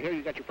 Say, I hear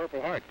you got your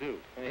Purple Heart, too.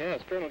 Oh,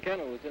 yes, Colonel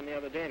Kendall was in the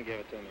other day and gave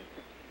it to me.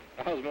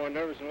 I was more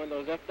nervous than when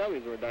those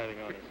FWs were diving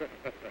on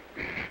us.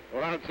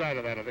 Well, outside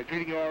of that, are they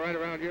treating you all right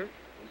around here?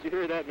 Did you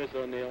hear that, Miss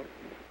O'Neill?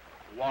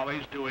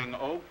 Wally's doing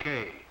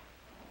okay.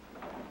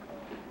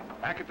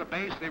 Back at the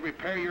base, they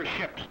repair your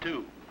ships,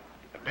 too.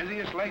 The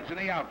busiest legs in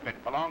the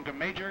outfit belong to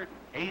Major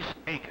Ace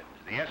Aikens,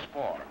 the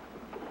S-4.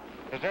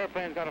 This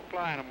airplane's got to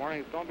fly in the morning.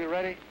 It's going to be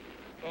ready?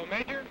 Oh,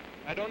 Major?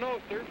 I don't know,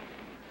 sir.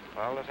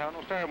 Well, let's have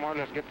no ceremony.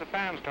 Let's get the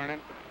fans turning.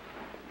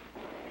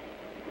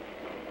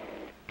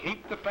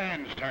 Keep the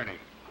fans turning.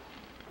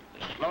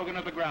 The slogan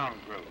of the ground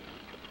crew.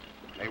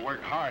 They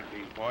work hard,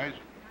 these boys.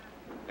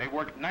 They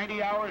work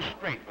 90 hours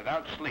straight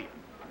without sleep.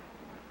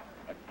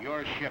 But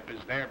your ship is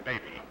their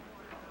baby,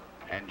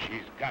 and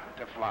she's got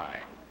to fly.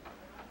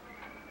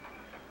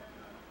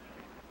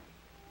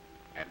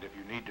 And if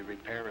you need to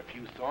repair a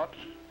few thoughts,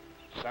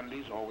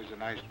 Sunday's always a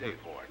nice day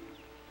for it,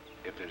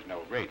 if there's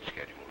no raid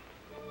scheduled.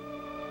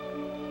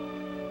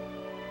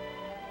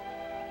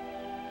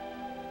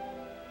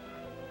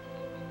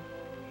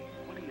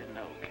 What do you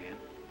know, kid?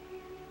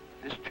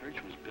 This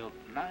church was built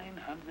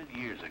 900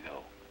 years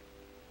ago.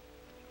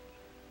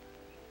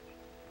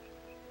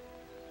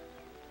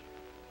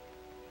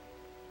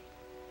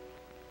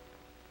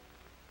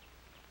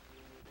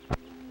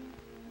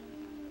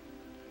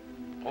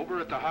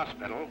 Over at the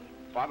hospital,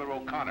 Father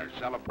O'Connor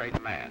celebrates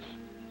Mass.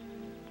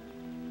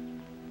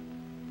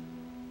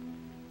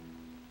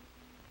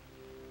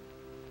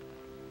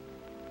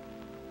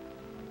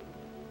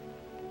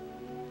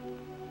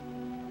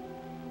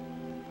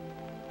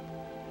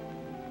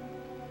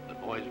 The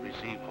boys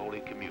receive Holy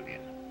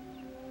Communion.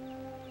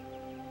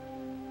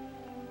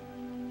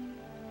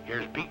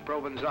 Here's Pete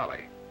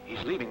Provenzale.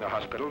 He's leaving the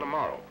hospital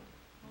tomorrow.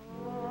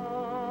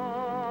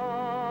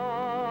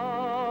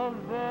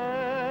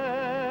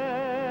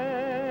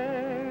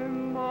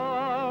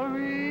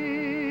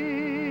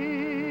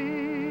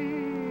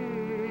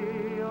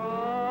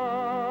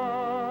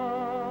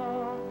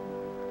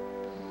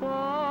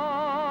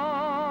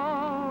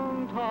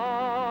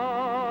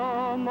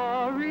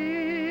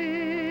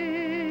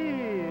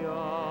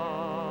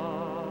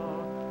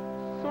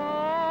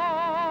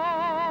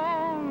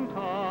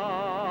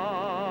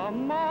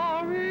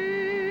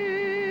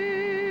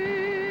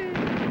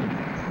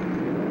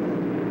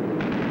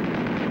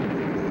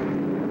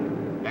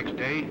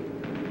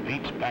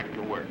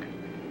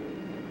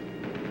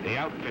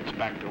 Outfit's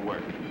back to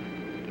work.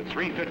 The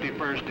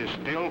 351st is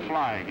still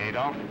flying,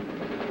 Adolf.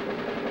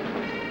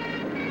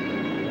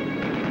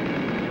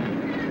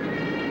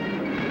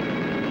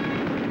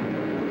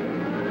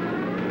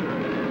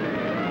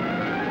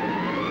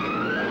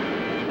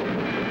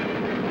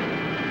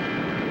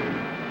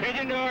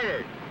 Attention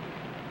orders.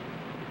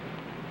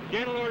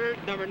 General orders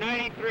number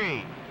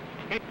 93.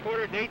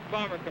 Headquarters 8th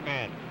Bomber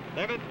Command.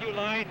 11th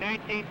July,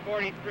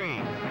 1943.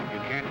 You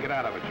can't get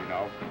out of it, you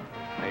know.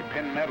 They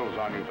pin medals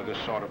on you for this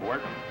sort of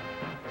work.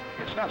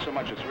 It's not so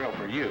much a thrill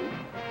for you,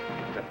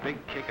 it's a big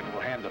kick it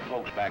will hand the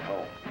folks back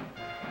home.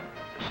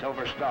 The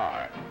Silver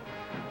Star,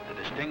 the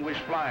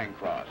Distinguished Flying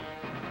Cross,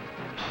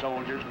 the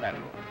Soldier's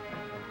Medal.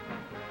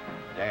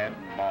 Dad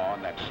and Ma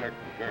and that certain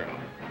girl.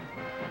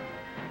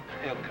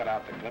 He'll cut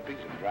out the clippings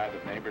and drive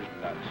the neighbors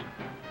nuts.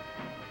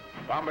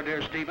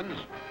 Bombardier Stevens,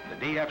 the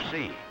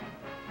DFC,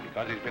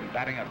 because he's been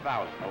batting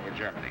 1,000 over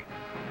Germany.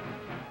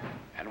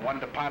 And one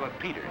to Pilot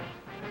Peters.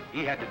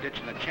 He had to ditch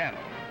in the channel,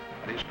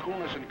 but his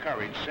coolness and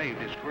courage saved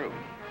his crew.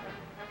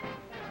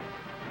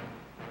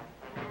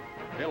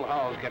 Bill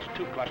Hulls gets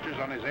 2 clusters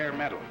on his air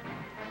medal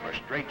for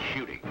straight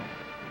shooting.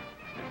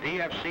 The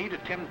DFC to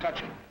Tim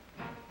Tutchin.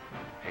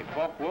 A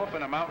Focke Wulf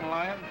and a mountain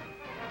lion?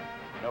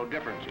 No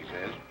difference, he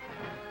says.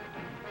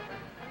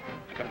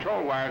 The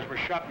control wires were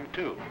shot in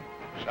 2,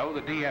 so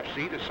the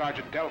DFC to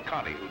Sergeant Del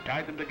Conte, who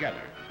tied them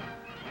together,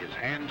 his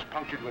hands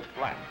punctured with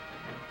flak.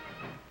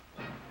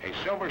 A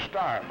Silver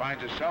Star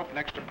finds itself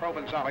next to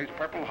Provenzali's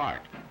Purple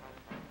Heart.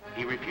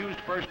 He refused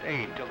first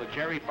aid till the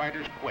Jerry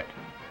fighters quit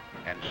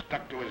and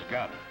stuck to his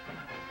gun.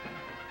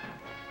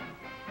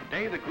 The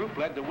day the group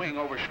led the wing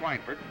over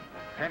Schweinfurt,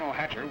 Colonel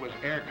Hatcher was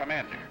air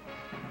commander.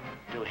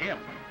 To him,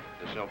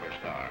 the Silver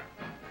Star.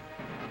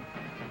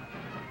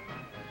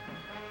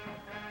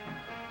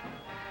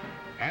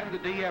 And the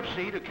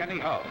DFC to Kenny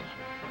Hulls.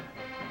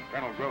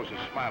 Colonel Gross is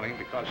smiling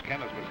because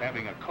Kenneth was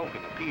having a Coke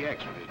in the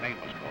PX when his name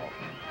was called.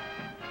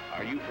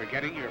 Are you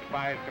forgetting your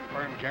 5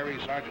 confirmed Jerry,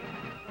 Sergeant?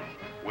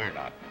 We're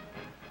not.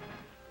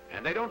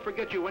 And they don't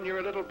forget you when you're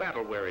a little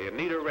battle-weary and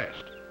need a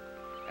rest.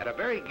 At a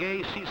very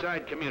gay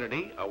seaside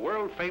community, a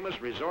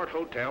world-famous resort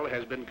hotel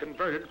has been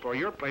converted for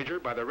your pleasure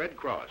by the Red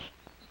Cross.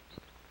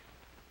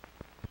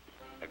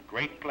 A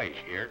great place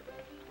here.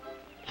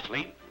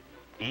 Sleep,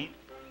 eat,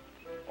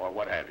 or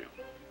what have you.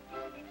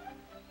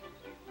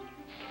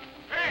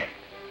 Hey!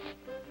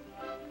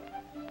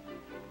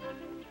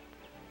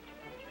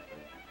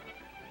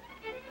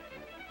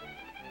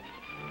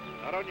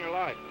 Not on your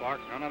life, Clark.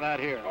 None of that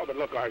here. Oh, but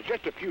look, Art,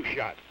 just a few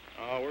shots.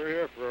 Oh, we're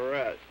here for a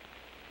rest.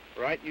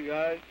 Right, you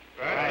guys?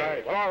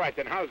 Right. Well, all right,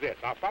 then. How's this?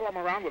 I'll follow them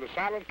around with a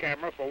silent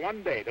camera for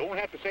 1 day. They won't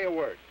have to say a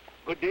word.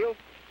 Good deal?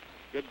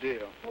 Good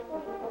deal.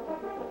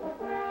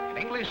 An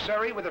English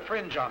Surrey with a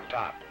fringe on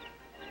top.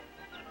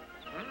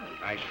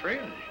 Nice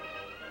fringe.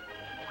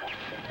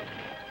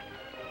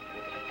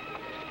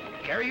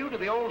 Carry you to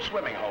the old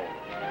swimming hole.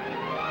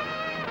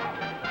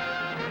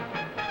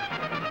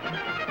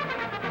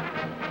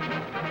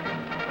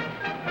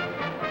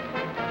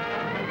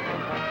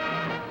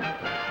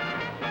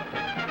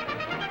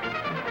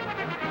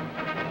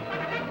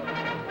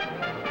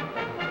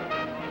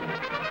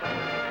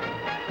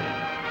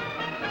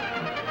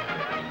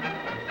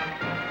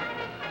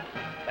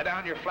 Let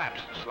down your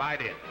flaps and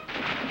slide in.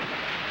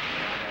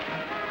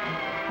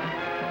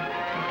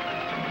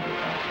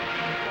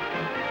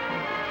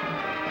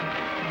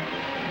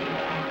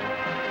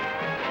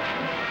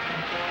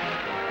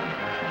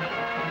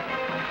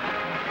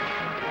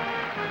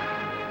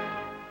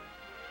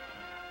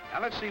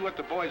 Now let's see what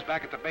the boys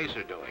back at the base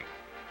are doing.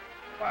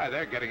 Why,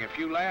 they're getting a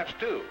few laughs,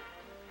 too.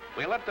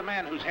 We'll let the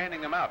man who's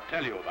handing them out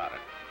tell you about it.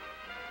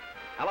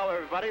 Hello,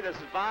 everybody. This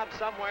is Bob,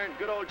 somewhere in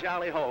good old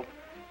Jolly Hope,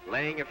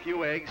 laying a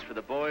few eggs for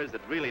the boys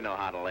that really know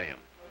how to lay them.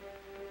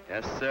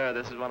 Yes, sir,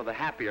 this is one of the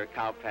happier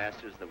cow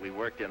pastures that we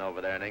worked in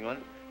over there in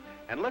England.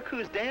 And look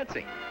who's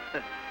dancing.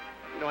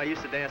 You know, I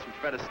used to dance with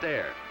Fred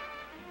Astaire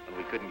when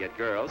we couldn't get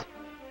girls.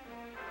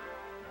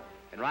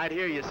 And right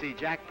here you see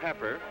Jack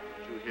Pepper,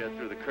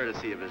 through the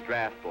courtesy of his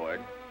draft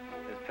board.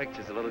 His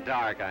picture's a little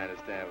dark, I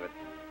understand, but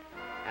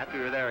after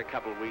we were there a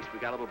couple of weeks, we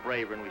got a little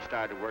braver and we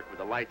started to work with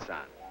the lights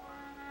on.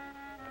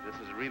 This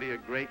is really a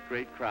great,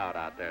 great crowd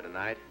out there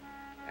tonight.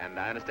 And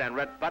I understand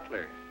Rhett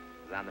Butler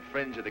is on the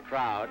fringe of the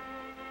crowd.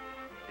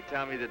 They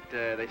tell me that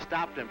they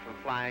stopped him from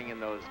flying in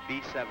those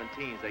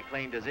B-17s. They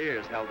claimed his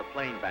ears held the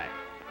plane back.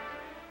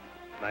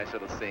 Nice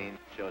little scene.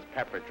 Shows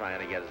Pepper trying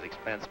to get his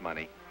expense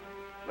money.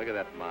 Look at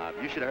that mob.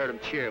 You should have heard him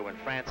cheer when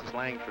Francis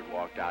Langford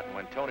walked out and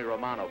when Tony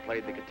Romano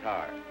played the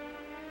guitar.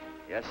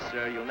 Yes,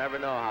 sir, you'll never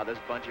know how this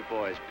bunch of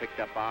boys picked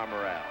up our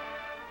morale.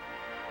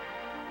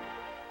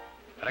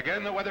 And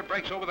again, the weather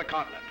breaks over the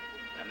continent,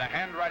 and the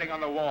handwriting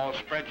on the wall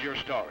spreads your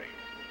story.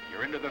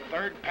 You're into the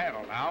 3rd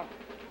panel now.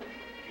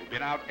 You've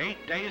been out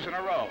 8 days in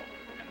a row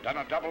and done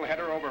a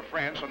doubleheader over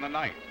France on the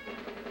 9th.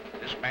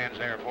 This man's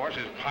Air Force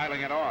is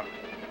piling it on.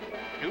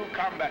 New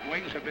combat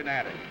wings have been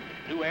added.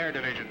 New air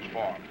divisions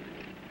formed.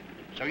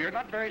 So you're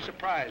not very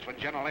surprised when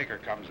General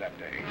Aker comes that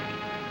day.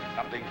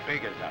 Something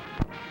big is up.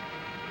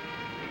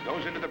 He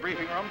goes into the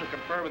briefing room to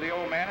confer with the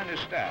old man and his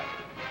staff.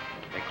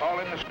 They call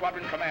in the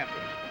squadron commanders,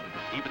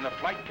 even the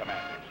flight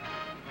commanders.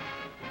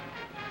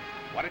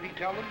 What did he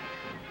tell them?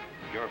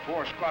 Your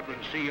 4 squadron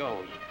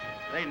COs.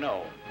 They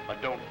know,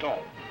 but don't talk.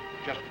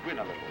 Just grin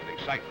a little with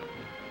excitement.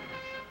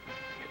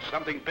 It's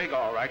something big,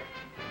 all right,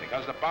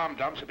 because the bomb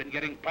dumps have been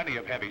getting plenty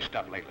of heavy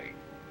stuff lately.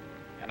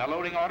 And a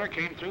loading order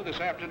came through this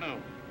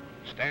afternoon.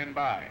 Stand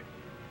by.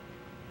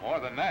 More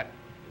than that,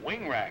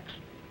 wing racks.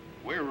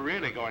 We're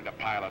really going to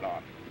pile it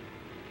on.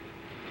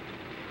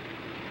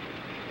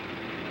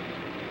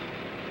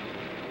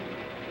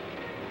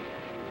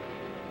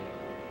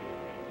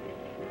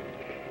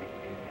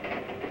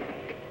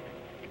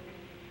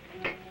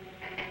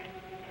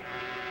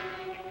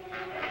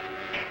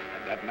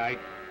 And that night,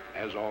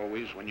 As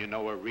always, when you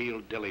know a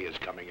real dilly is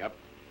coming up,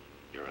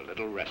 you're a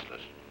little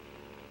restless.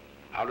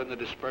 Out in the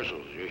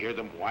dispersals, you hear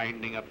them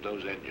winding up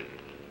those engines.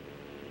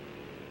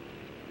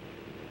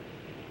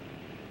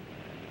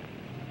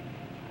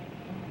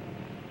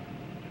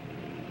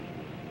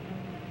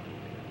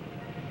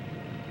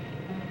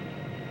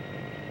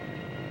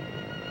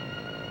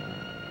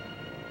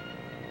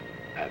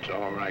 That's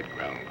all right,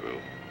 ground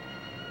crew.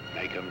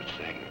 Make 'em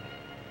sing.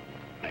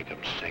 Make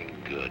 'em sing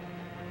good.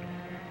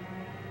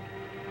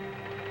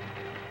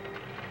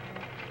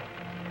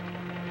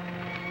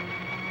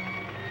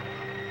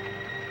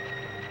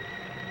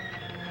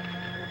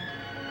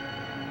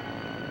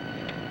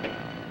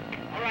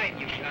 All right,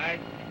 you guys.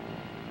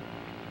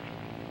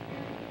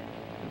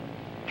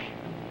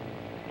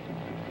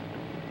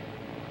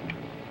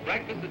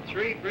 Breakfast at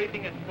 3,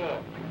 briefing at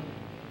 4.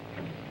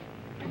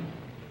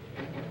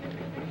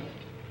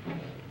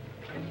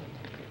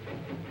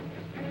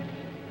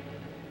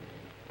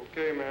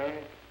 Okay, man.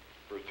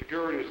 For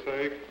security's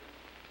sake,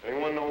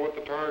 anyone know what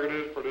the target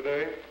is for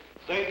today?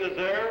 Saint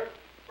Nazaire,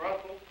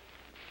 Brussels,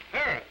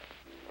 Paris.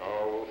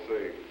 Oh, we'll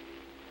see.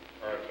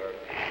 All right,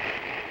 Sergeant.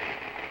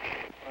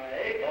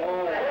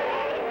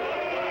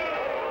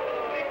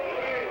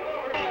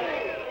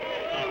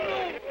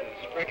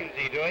 Sprechen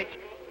Sie Deutsch?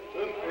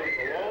 This was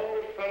the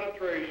longest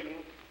penetration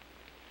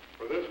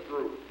for this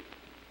group.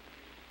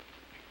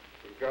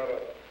 We've got an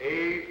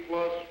A+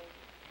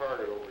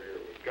 target over here.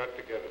 We've got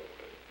to get it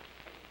today.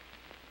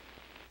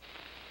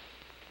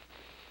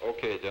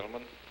 Okay,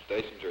 gentlemen.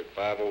 Stations are at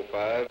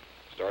 5:05.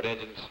 Start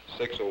engines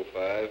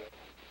 6:05.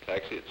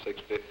 Taxi at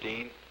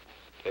 6:15.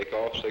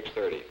 Takeoff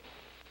 6:30.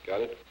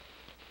 Got it?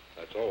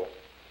 That's all.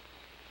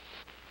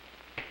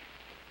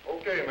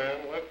 Okay,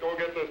 man. Let's go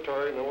get this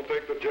target, and then we'll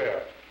take the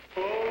jet.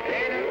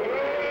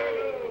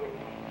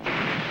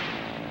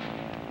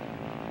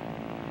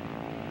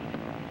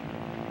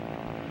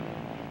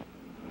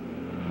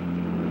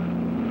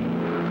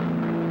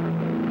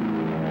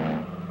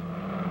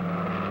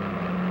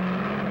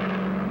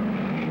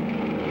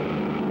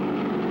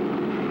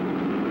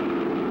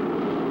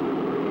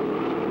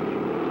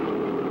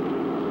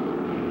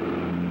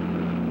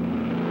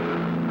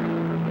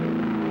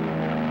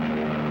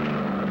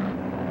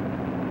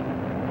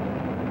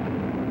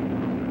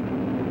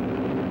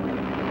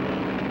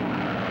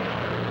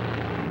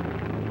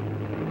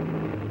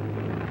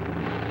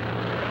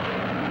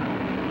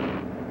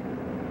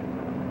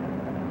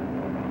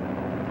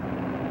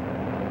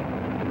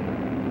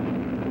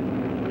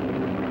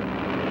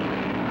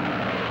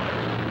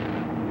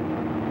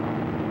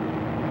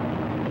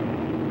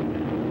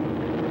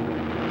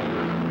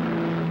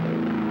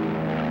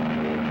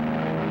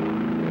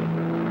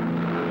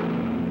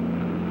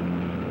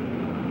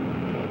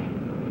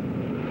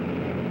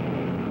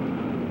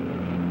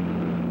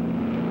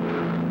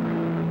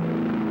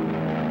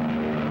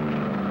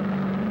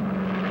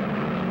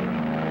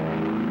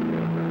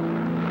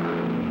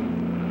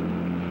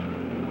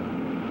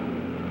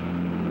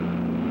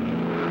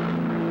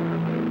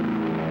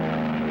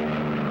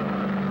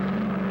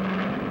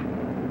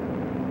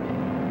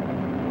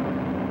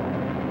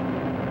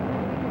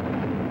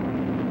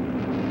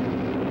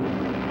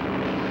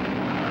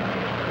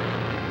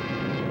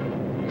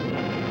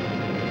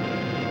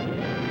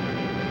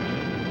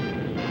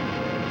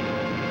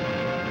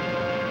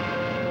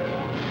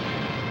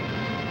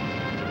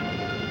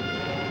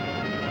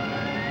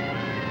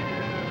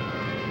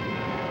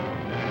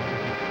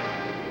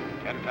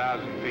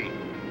 Feet.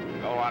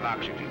 Go on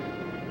oxygen.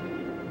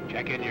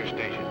 Check in your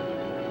station.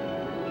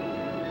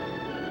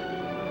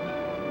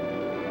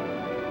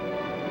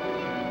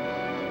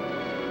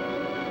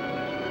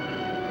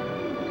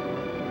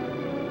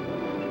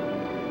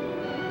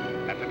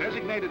 At the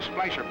designated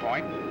splicer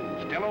point,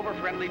 still over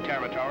friendly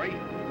territory,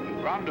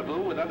 you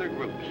rendezvous with other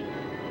groups.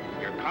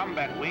 Your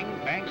combat wing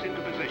banks into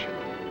position.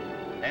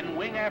 Then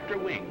wing after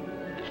wing,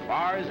 as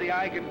far as the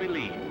eye can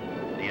believe,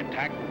 the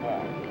attack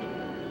forms.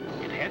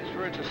 It heads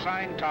for its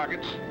assigned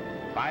targets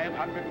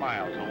 500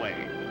 miles away.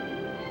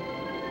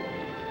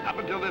 Up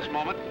until this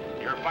moment,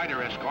 your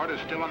fighter escort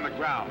is still on the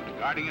ground,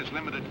 guarding its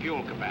limited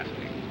fuel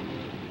capacity.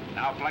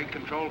 Now flight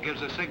control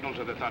gives a signal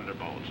to the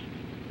Thunderbolts.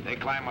 They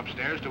climb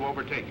upstairs to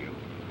overtake you.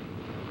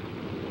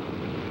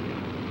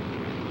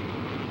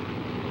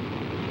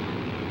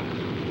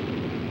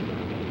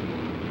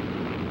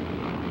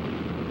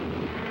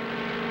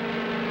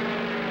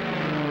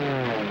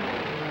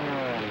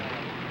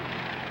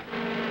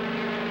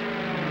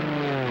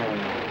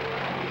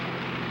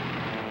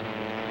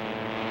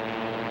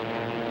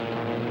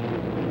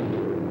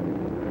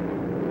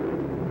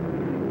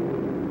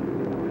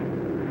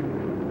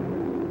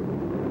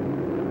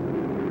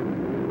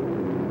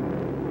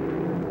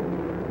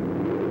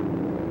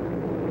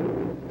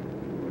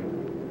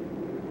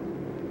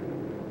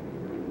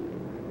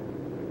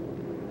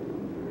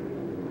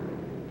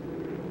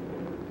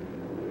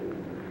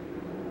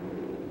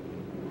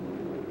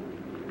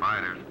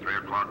 Fighters, 3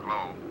 o'clock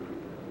low.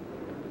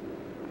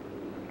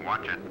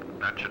 Watch it.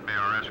 That should be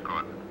our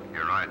escort.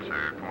 You're right,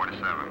 sir.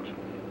 47s.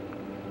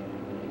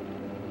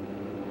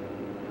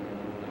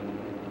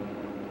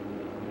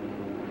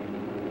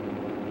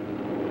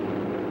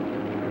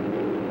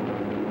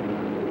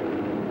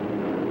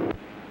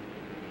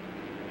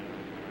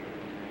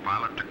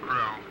 Pilot to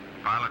crew.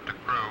 Pilot to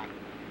crew.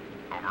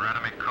 Over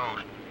enemy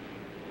coast.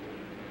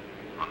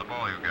 On the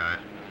ball, you guys.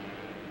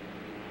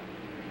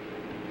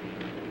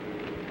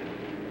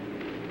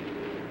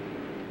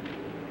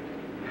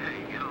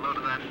 Hey, get a load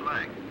of that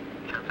flag.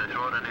 Can't they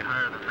throw it any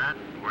higher than that?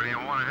 Where do you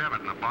want to have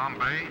it? In the bomb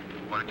bay?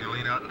 Why don't you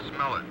lean out and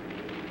smell it?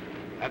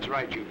 That's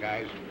right, you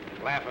guys.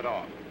 Laugh it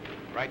off.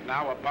 Right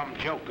now, a bum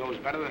joke goes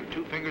better than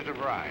 2 fingers of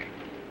rye.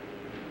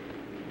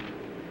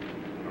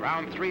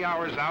 Around 3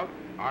 hours out,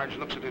 Arge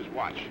looks at his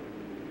watch.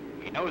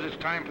 He knows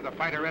it's time for the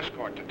fighter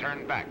escort to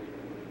turn back.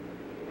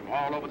 From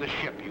all over the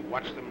ship, you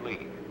watch them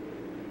leave.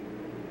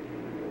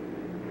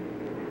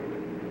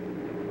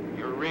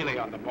 You're really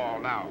on the ball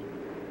now,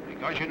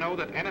 because you know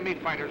that enemy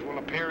fighters will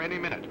appear any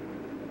minute.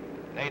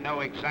 They know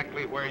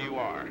exactly where you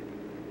are.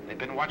 They've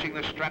been watching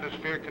the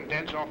stratosphere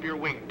condense off your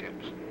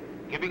wingtips,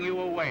 giving you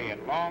away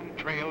in long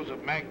trails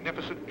of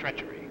magnificent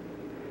treachery.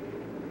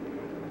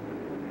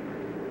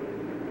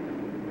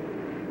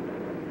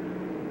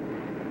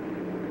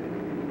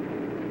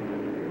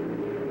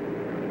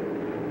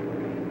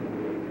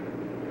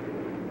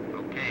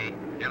 Okay,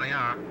 here they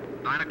are.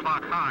 9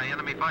 o'clock high,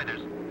 enemy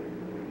fighters.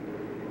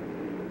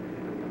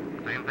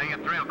 Same thing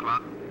at 3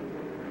 o'clock.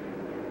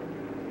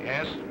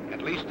 Yes,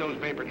 at least those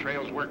vapor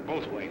trails work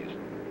both ways.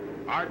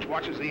 Arch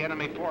watches the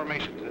enemy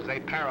formations as they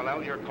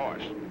parallel your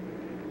course.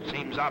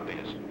 Seems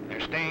obvious. They're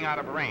staying out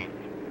of range,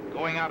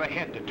 going out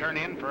ahead to turn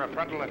in for a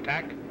frontal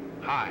attack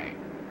high.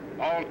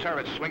 All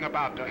turrets swing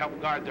about to help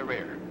guard the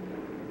rear.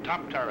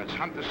 Top turrets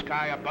hunt the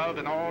sky above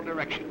in all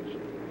directions.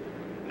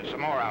 There's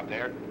some more out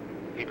there.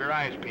 Keep your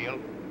eyes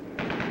peeled.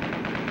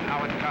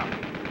 Now it comes.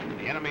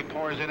 The enemy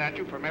pours in at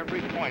you from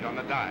every point on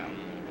the dial.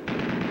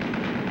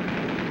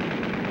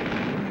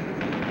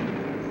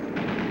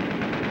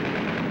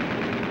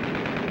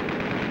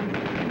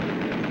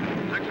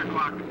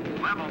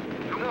 Level.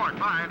 2 more at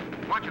 5.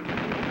 Watch it.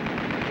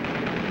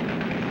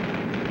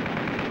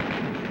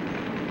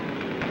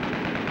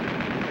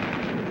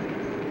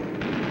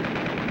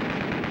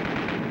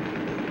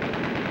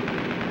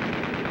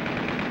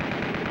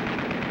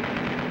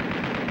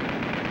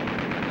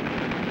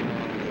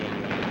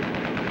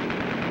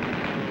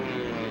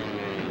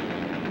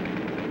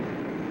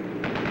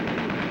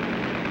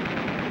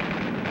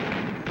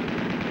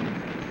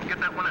 Get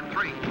that one at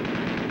 3.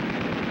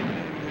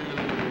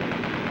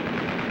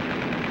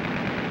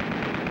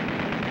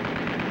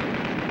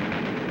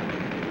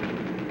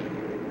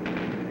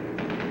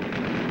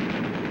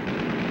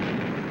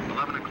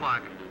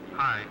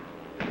 High.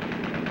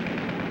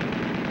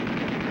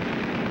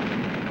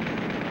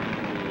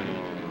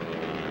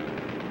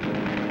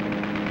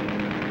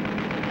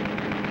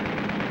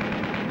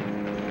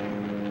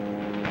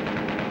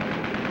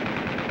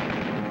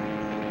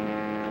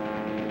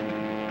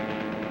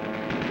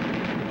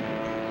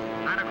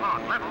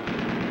 Level.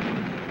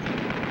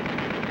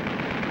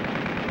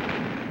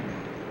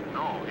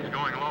 No, he's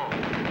going low.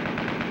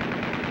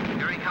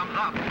 Here he comes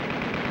up.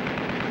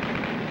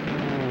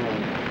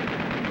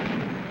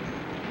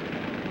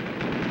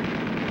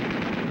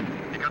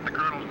 He got the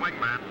colonel's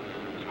wingman,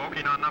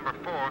 smoking on number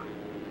 4.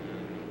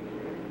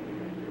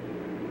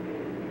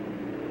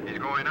 He's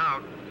going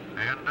out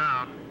and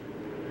down.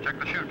 Check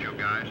the chute, you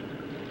guys.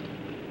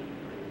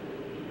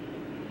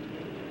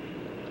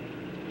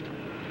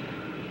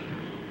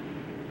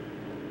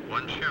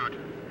 One chute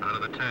out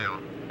of the tail.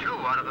 2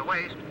 out of the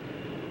waist.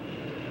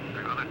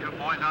 The other 2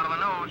 boys out of the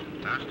nose.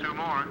 There's 2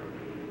 more.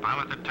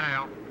 Pilot the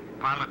tail.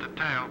 Pilot the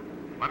tail.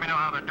 Let me know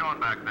how they're doing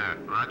back there.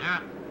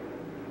 Roger.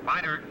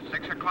 Fighter,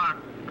 6 o'clock.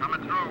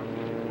 Coming through.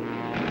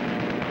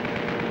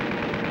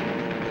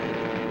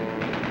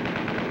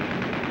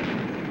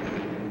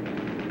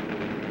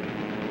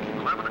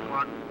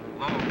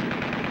 Low.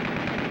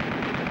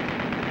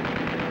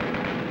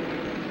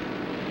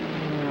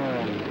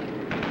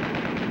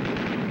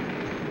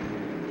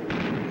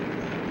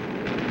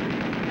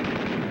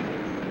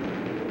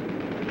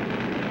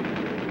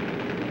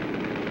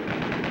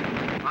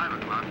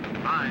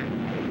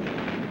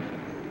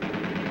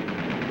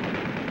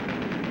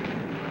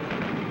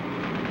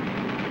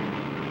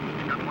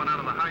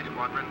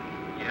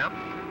 Yep,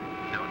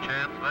 no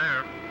chance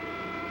there.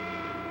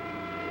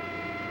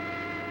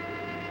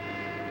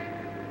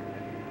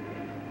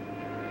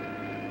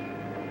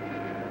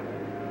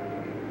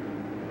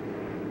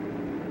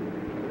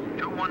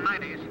 Two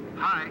 190s,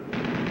 high.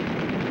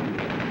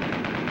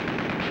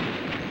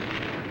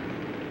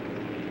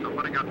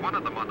 Somebody got one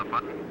of them on the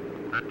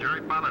button. That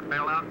jury pilot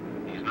bailed out.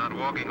 He's not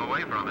walking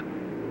away from it.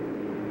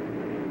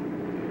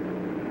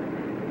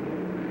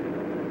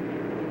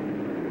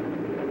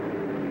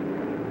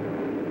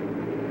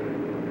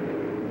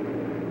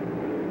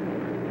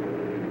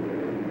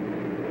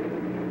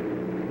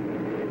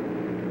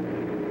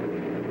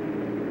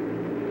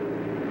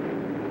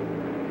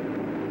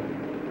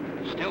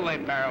 Still they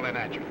barrel in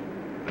at you.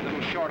 A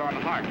little short on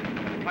heart,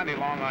 and plenty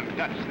long on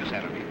guts, this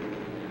enemy.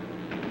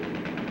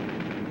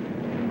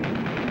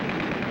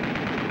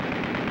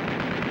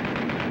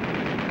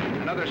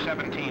 Another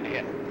 17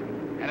 hit.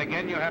 And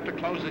again, you have to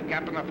close the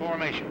gap in the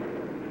formation.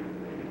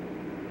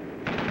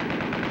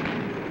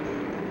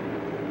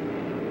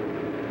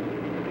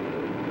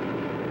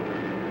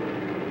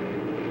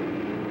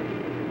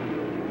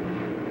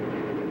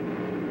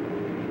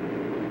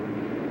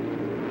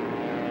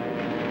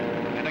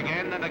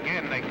 and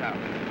again they come.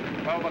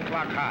 12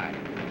 o'clock high,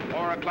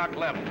 4 o'clock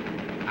level,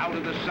 out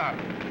of the sun,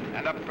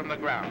 and up from the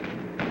ground.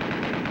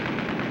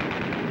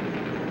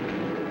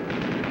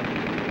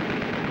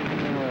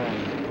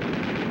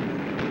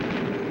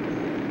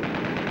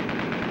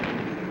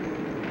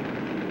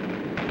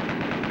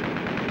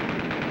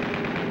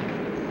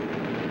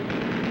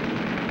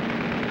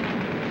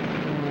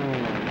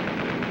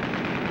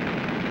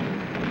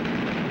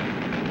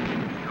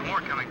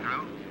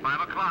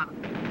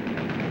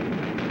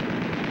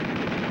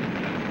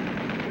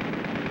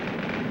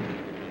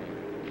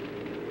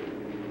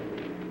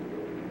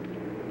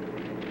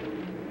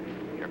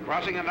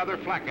 Crossing another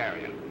flak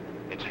area.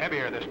 It's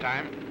heavier this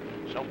time,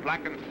 so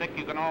black and thick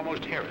you can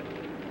almost hear it,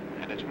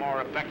 and it's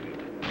more effective.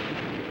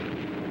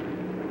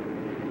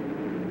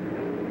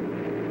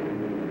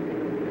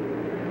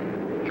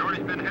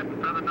 Shorty's been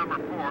hitting feather number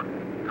 4.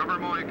 Cover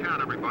him all you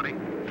can, everybody.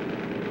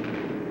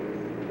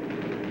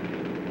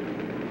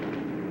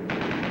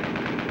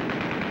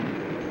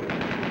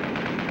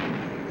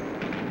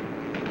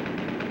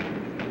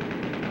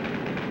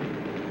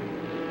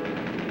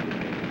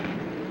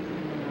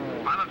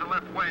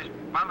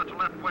 Pilot to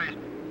left waist.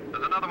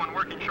 There's another one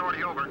working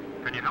Shorty over.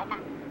 Can you help him?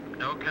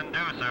 No can do,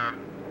 sir.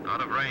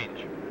 Out of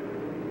range.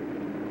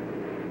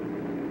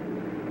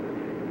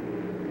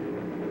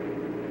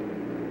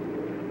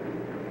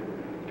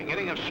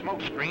 Beginning of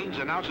smoke screens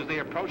announces the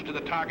approach to the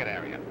target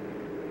area.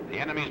 The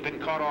enemy's been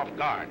caught off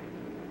guard.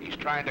 He's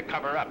trying to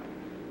cover up.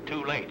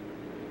 Too late.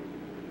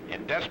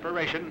 In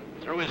desperation,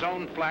 through his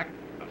own flak,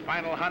 the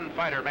final Hun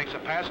fighter makes a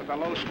pass at the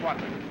low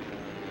squadron.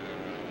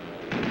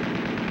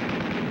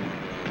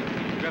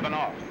 Driven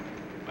off,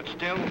 but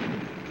still. Did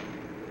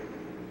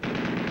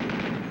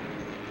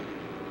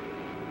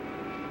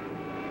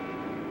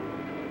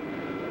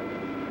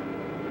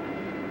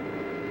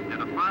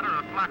a fighter or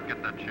a flak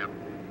get that ship?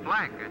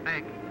 Flak, I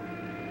think.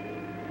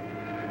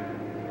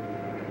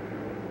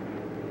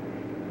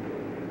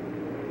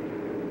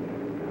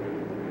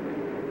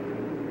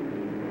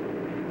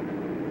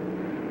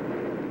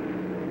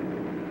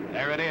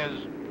 There it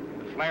is,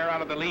 the flare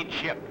out of the lead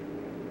ship.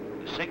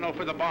 The signal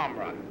for the bomb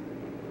run.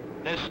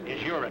 This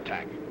is your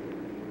attack.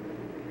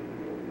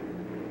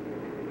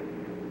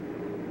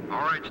 All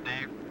right,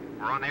 Steve.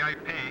 We're on the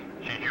IP.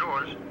 She's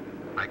yours.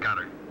 I got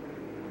her.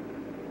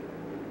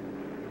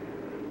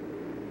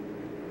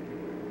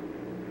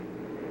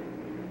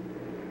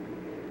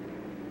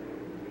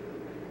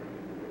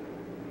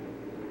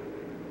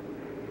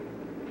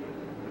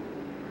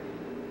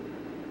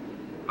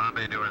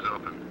 Bombay doors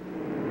open.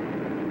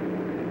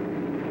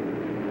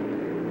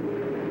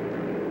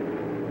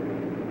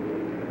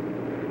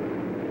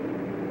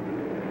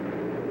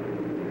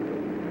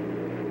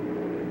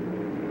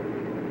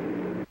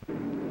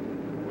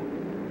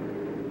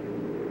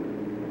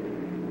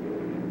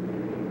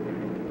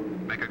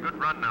 Make a good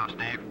run now,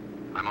 Steve.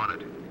 I'm on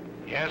it.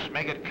 Yes,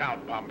 make it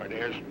count,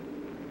 bombardiers.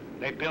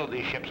 They build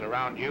these ships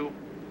around you.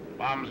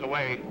 Bombs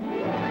away.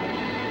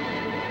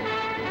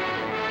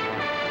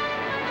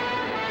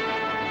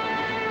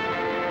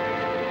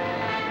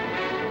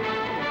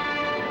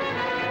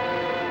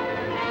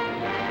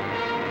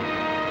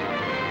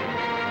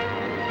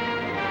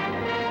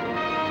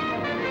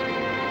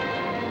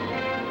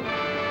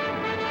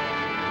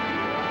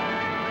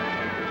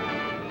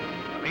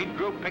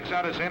 Group picks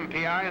out his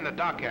MPI in the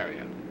dock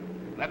area.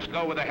 Let's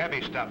go with the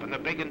heavy stuff and the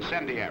big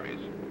incendiaries.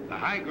 The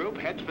high group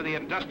heads for the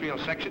industrial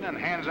section and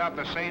hands out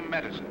the same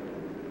medicine.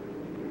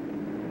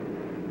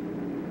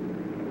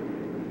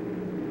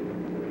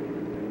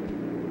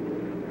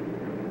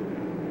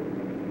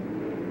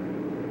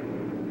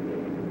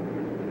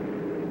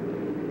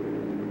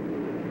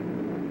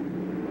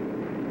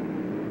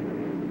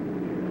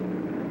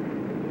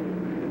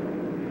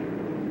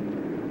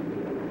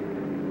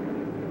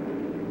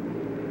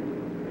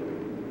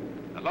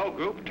 The low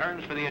group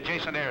turns for the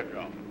adjacent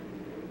airdrome.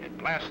 It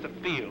blasts the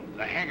field,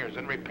 the hangars,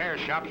 and repair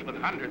shops with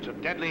hundreds of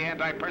deadly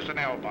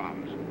anti-personnel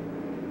bombs.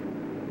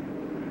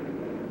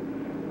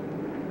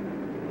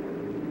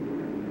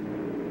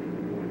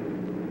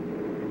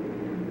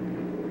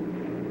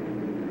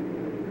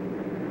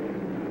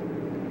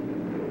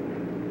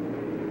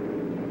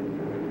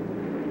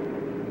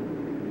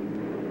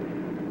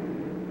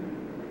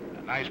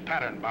 A nice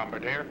pattern,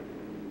 Bombardier.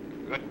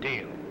 Good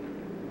deal.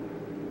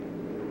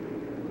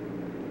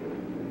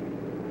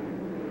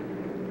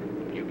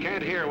 You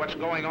can't hear what's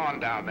going on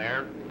down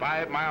there,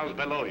 5 miles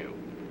below you.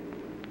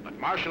 But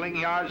marshalling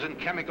yards and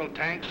chemical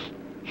tanks,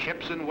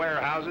 ships and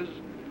warehouses,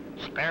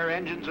 spare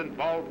engines and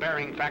ball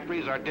bearing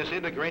factories are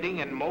disintegrating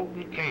in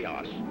molten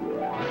chaos.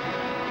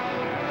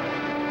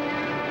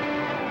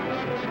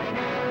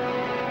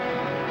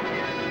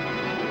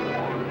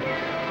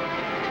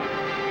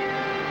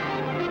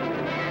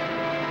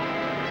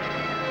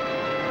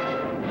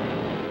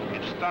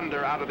 It's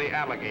thunder out of the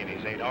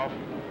Alleghenies, Adolf.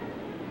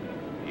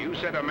 You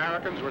said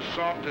Americans were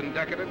soft and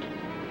decadent?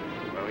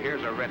 Well,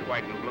 here's a red,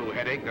 white, and blue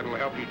headache that'll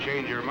help you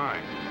change your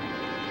mind.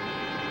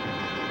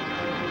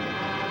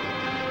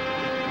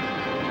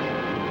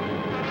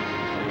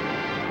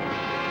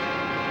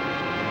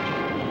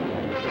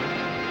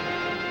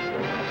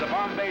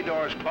 bay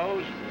doors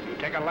close, you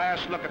take a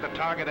last look at the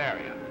target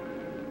area.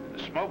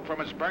 The smoke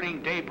from its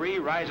burning debris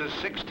rises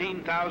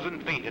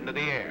 16,000 feet into the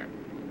air.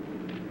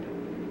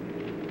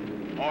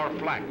 More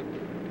flak.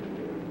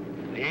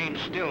 The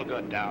aim's still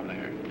good down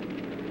there.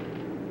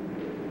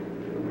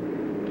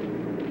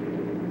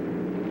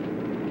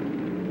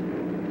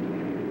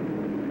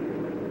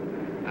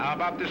 How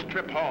about this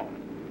trip home?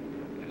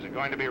 Is it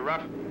going to be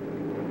rough?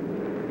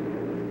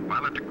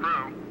 Pilot to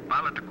crew.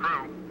 Pilot to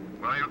crew.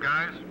 Well, you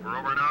guys, we're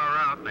over an hour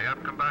out, and they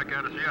haven't come back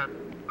at us yet.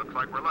 Looks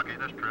like we're lucky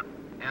this trip.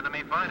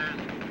 Enemy fighters,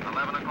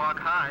 11 o'clock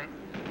high.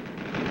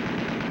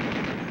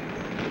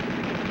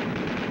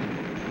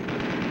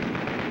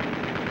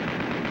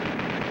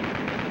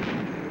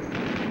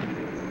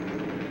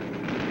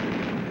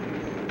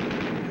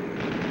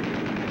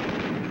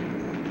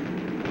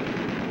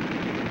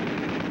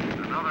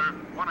 Another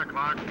 1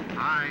 o'clock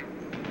high.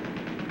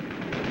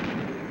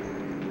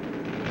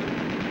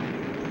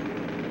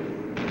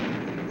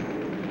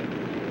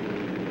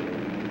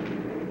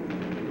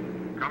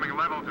 Coming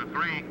level to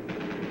 3.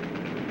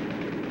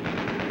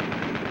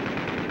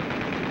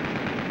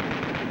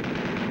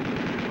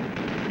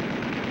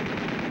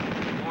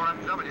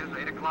 FW's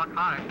 8 o'clock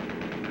high.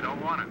 They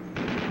don't want it.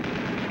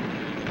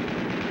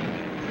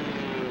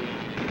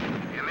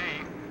 ME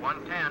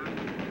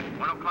 110,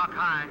 1 o'clock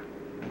high.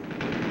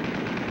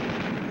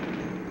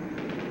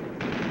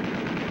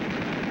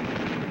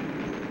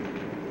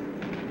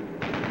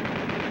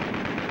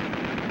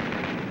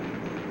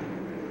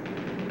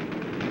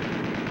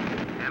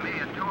 ME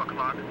at 2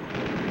 o'clock.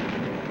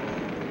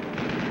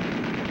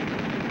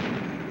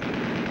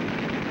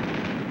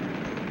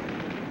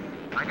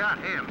 I got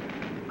him.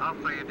 I'll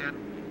say you did.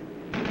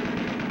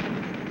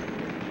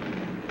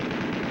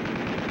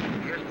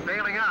 He isn't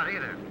bailing out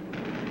either.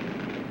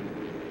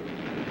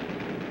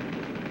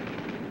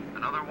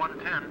 Another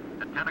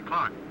 110 at 10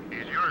 o'clock.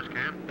 He's yours,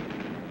 Ken.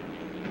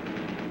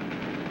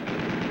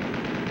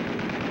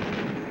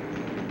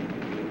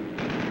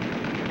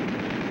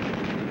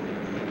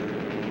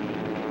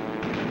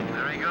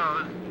 There he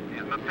goes.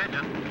 Here's my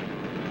pigeon.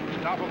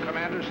 Gestapo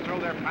commanders throw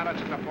their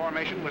pilots into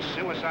formation with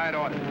suicide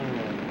orders.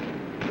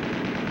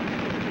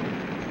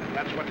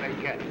 That's what they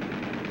get.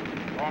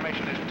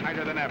 Formation is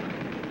tighter than ever,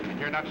 and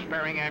you're not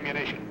sparing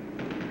ammunition.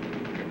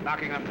 You're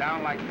knocking them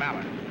down like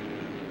mallards.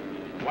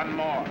 One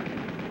more.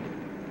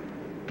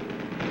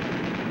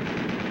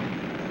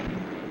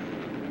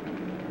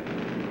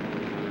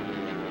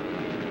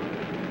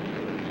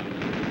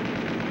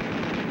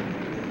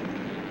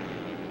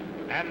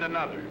 And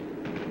another.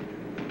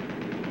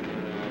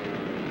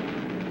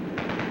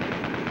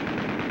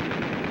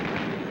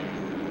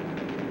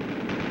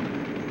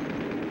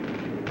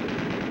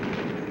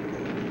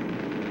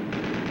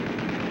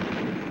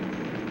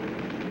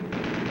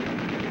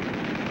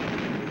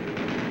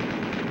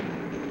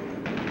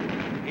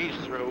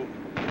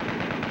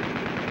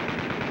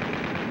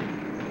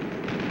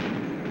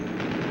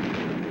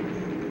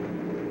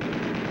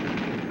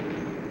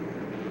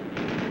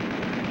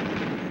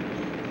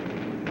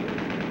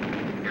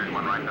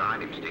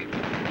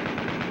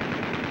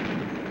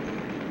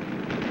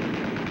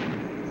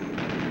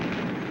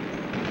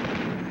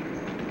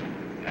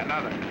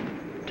 Another.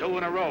 2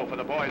 in a row for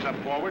the boys up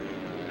forward.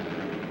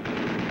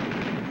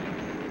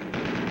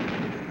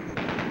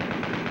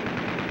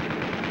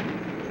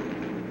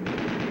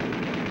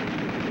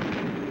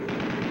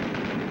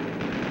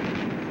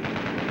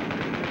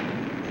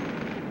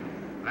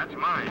 That's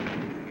mine.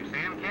 You see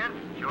him, Ken?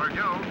 Sure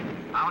do.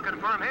 I'll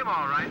confirm him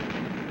all right.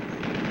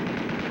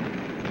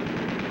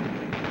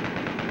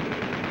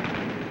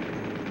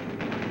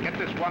 Get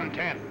this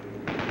 110.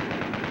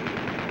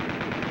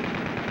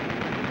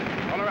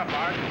 Pull her up,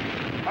 Bart.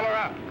 Pull her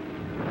up.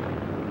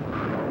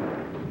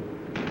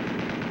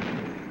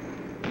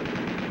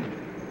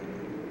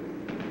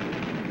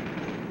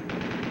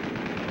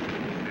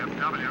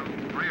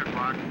 FW, 3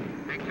 o'clock.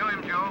 Hey, kill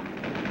him, Joe.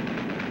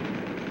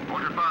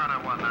 Hold your fire on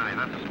that 190.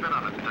 That's a spin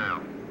on its tail.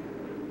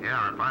 Yeah,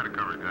 our fighter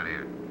cover's got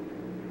here.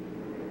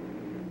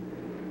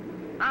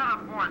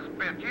 Out of 4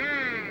 spit.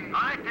 Gee!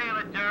 I tail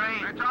it,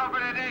 Jerry. It's over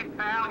the dig,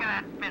 pal. Look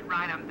at that spit.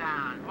 Ride him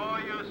down. Oh,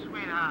 you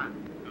sweetheart.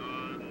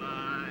 Good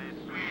night,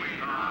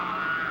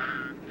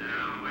 sweetheart.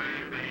 Till we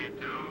meet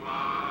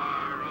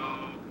tomorrow.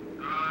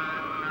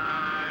 Good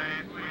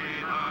night,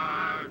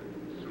 sweetheart.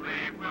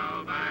 Sleep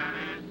will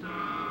banish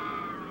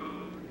sorrow.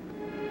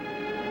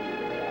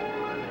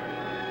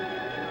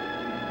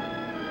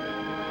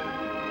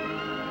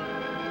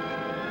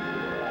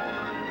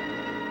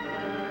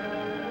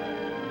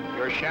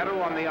 Your shadow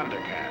on the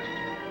undercast.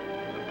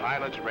 The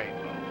pilot's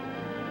rainbow.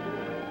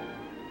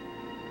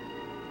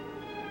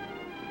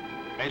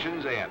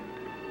 Mission's end,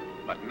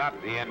 but not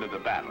the end of the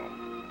battle.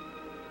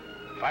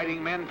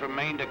 Fighting men from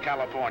Maine to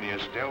California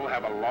still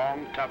have a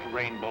long, tough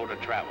rainbow to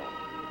travel.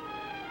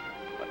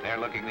 But they're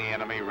looking the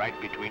enemy right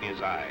between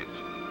his eyes.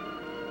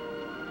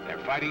 They're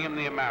fighting him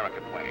the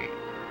American way,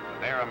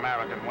 their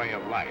American way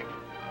of life.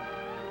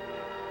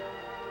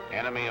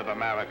 Enemy of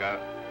America,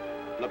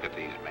 look at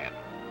these men.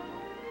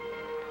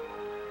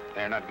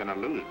 They're not gonna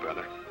lose,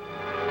 brother.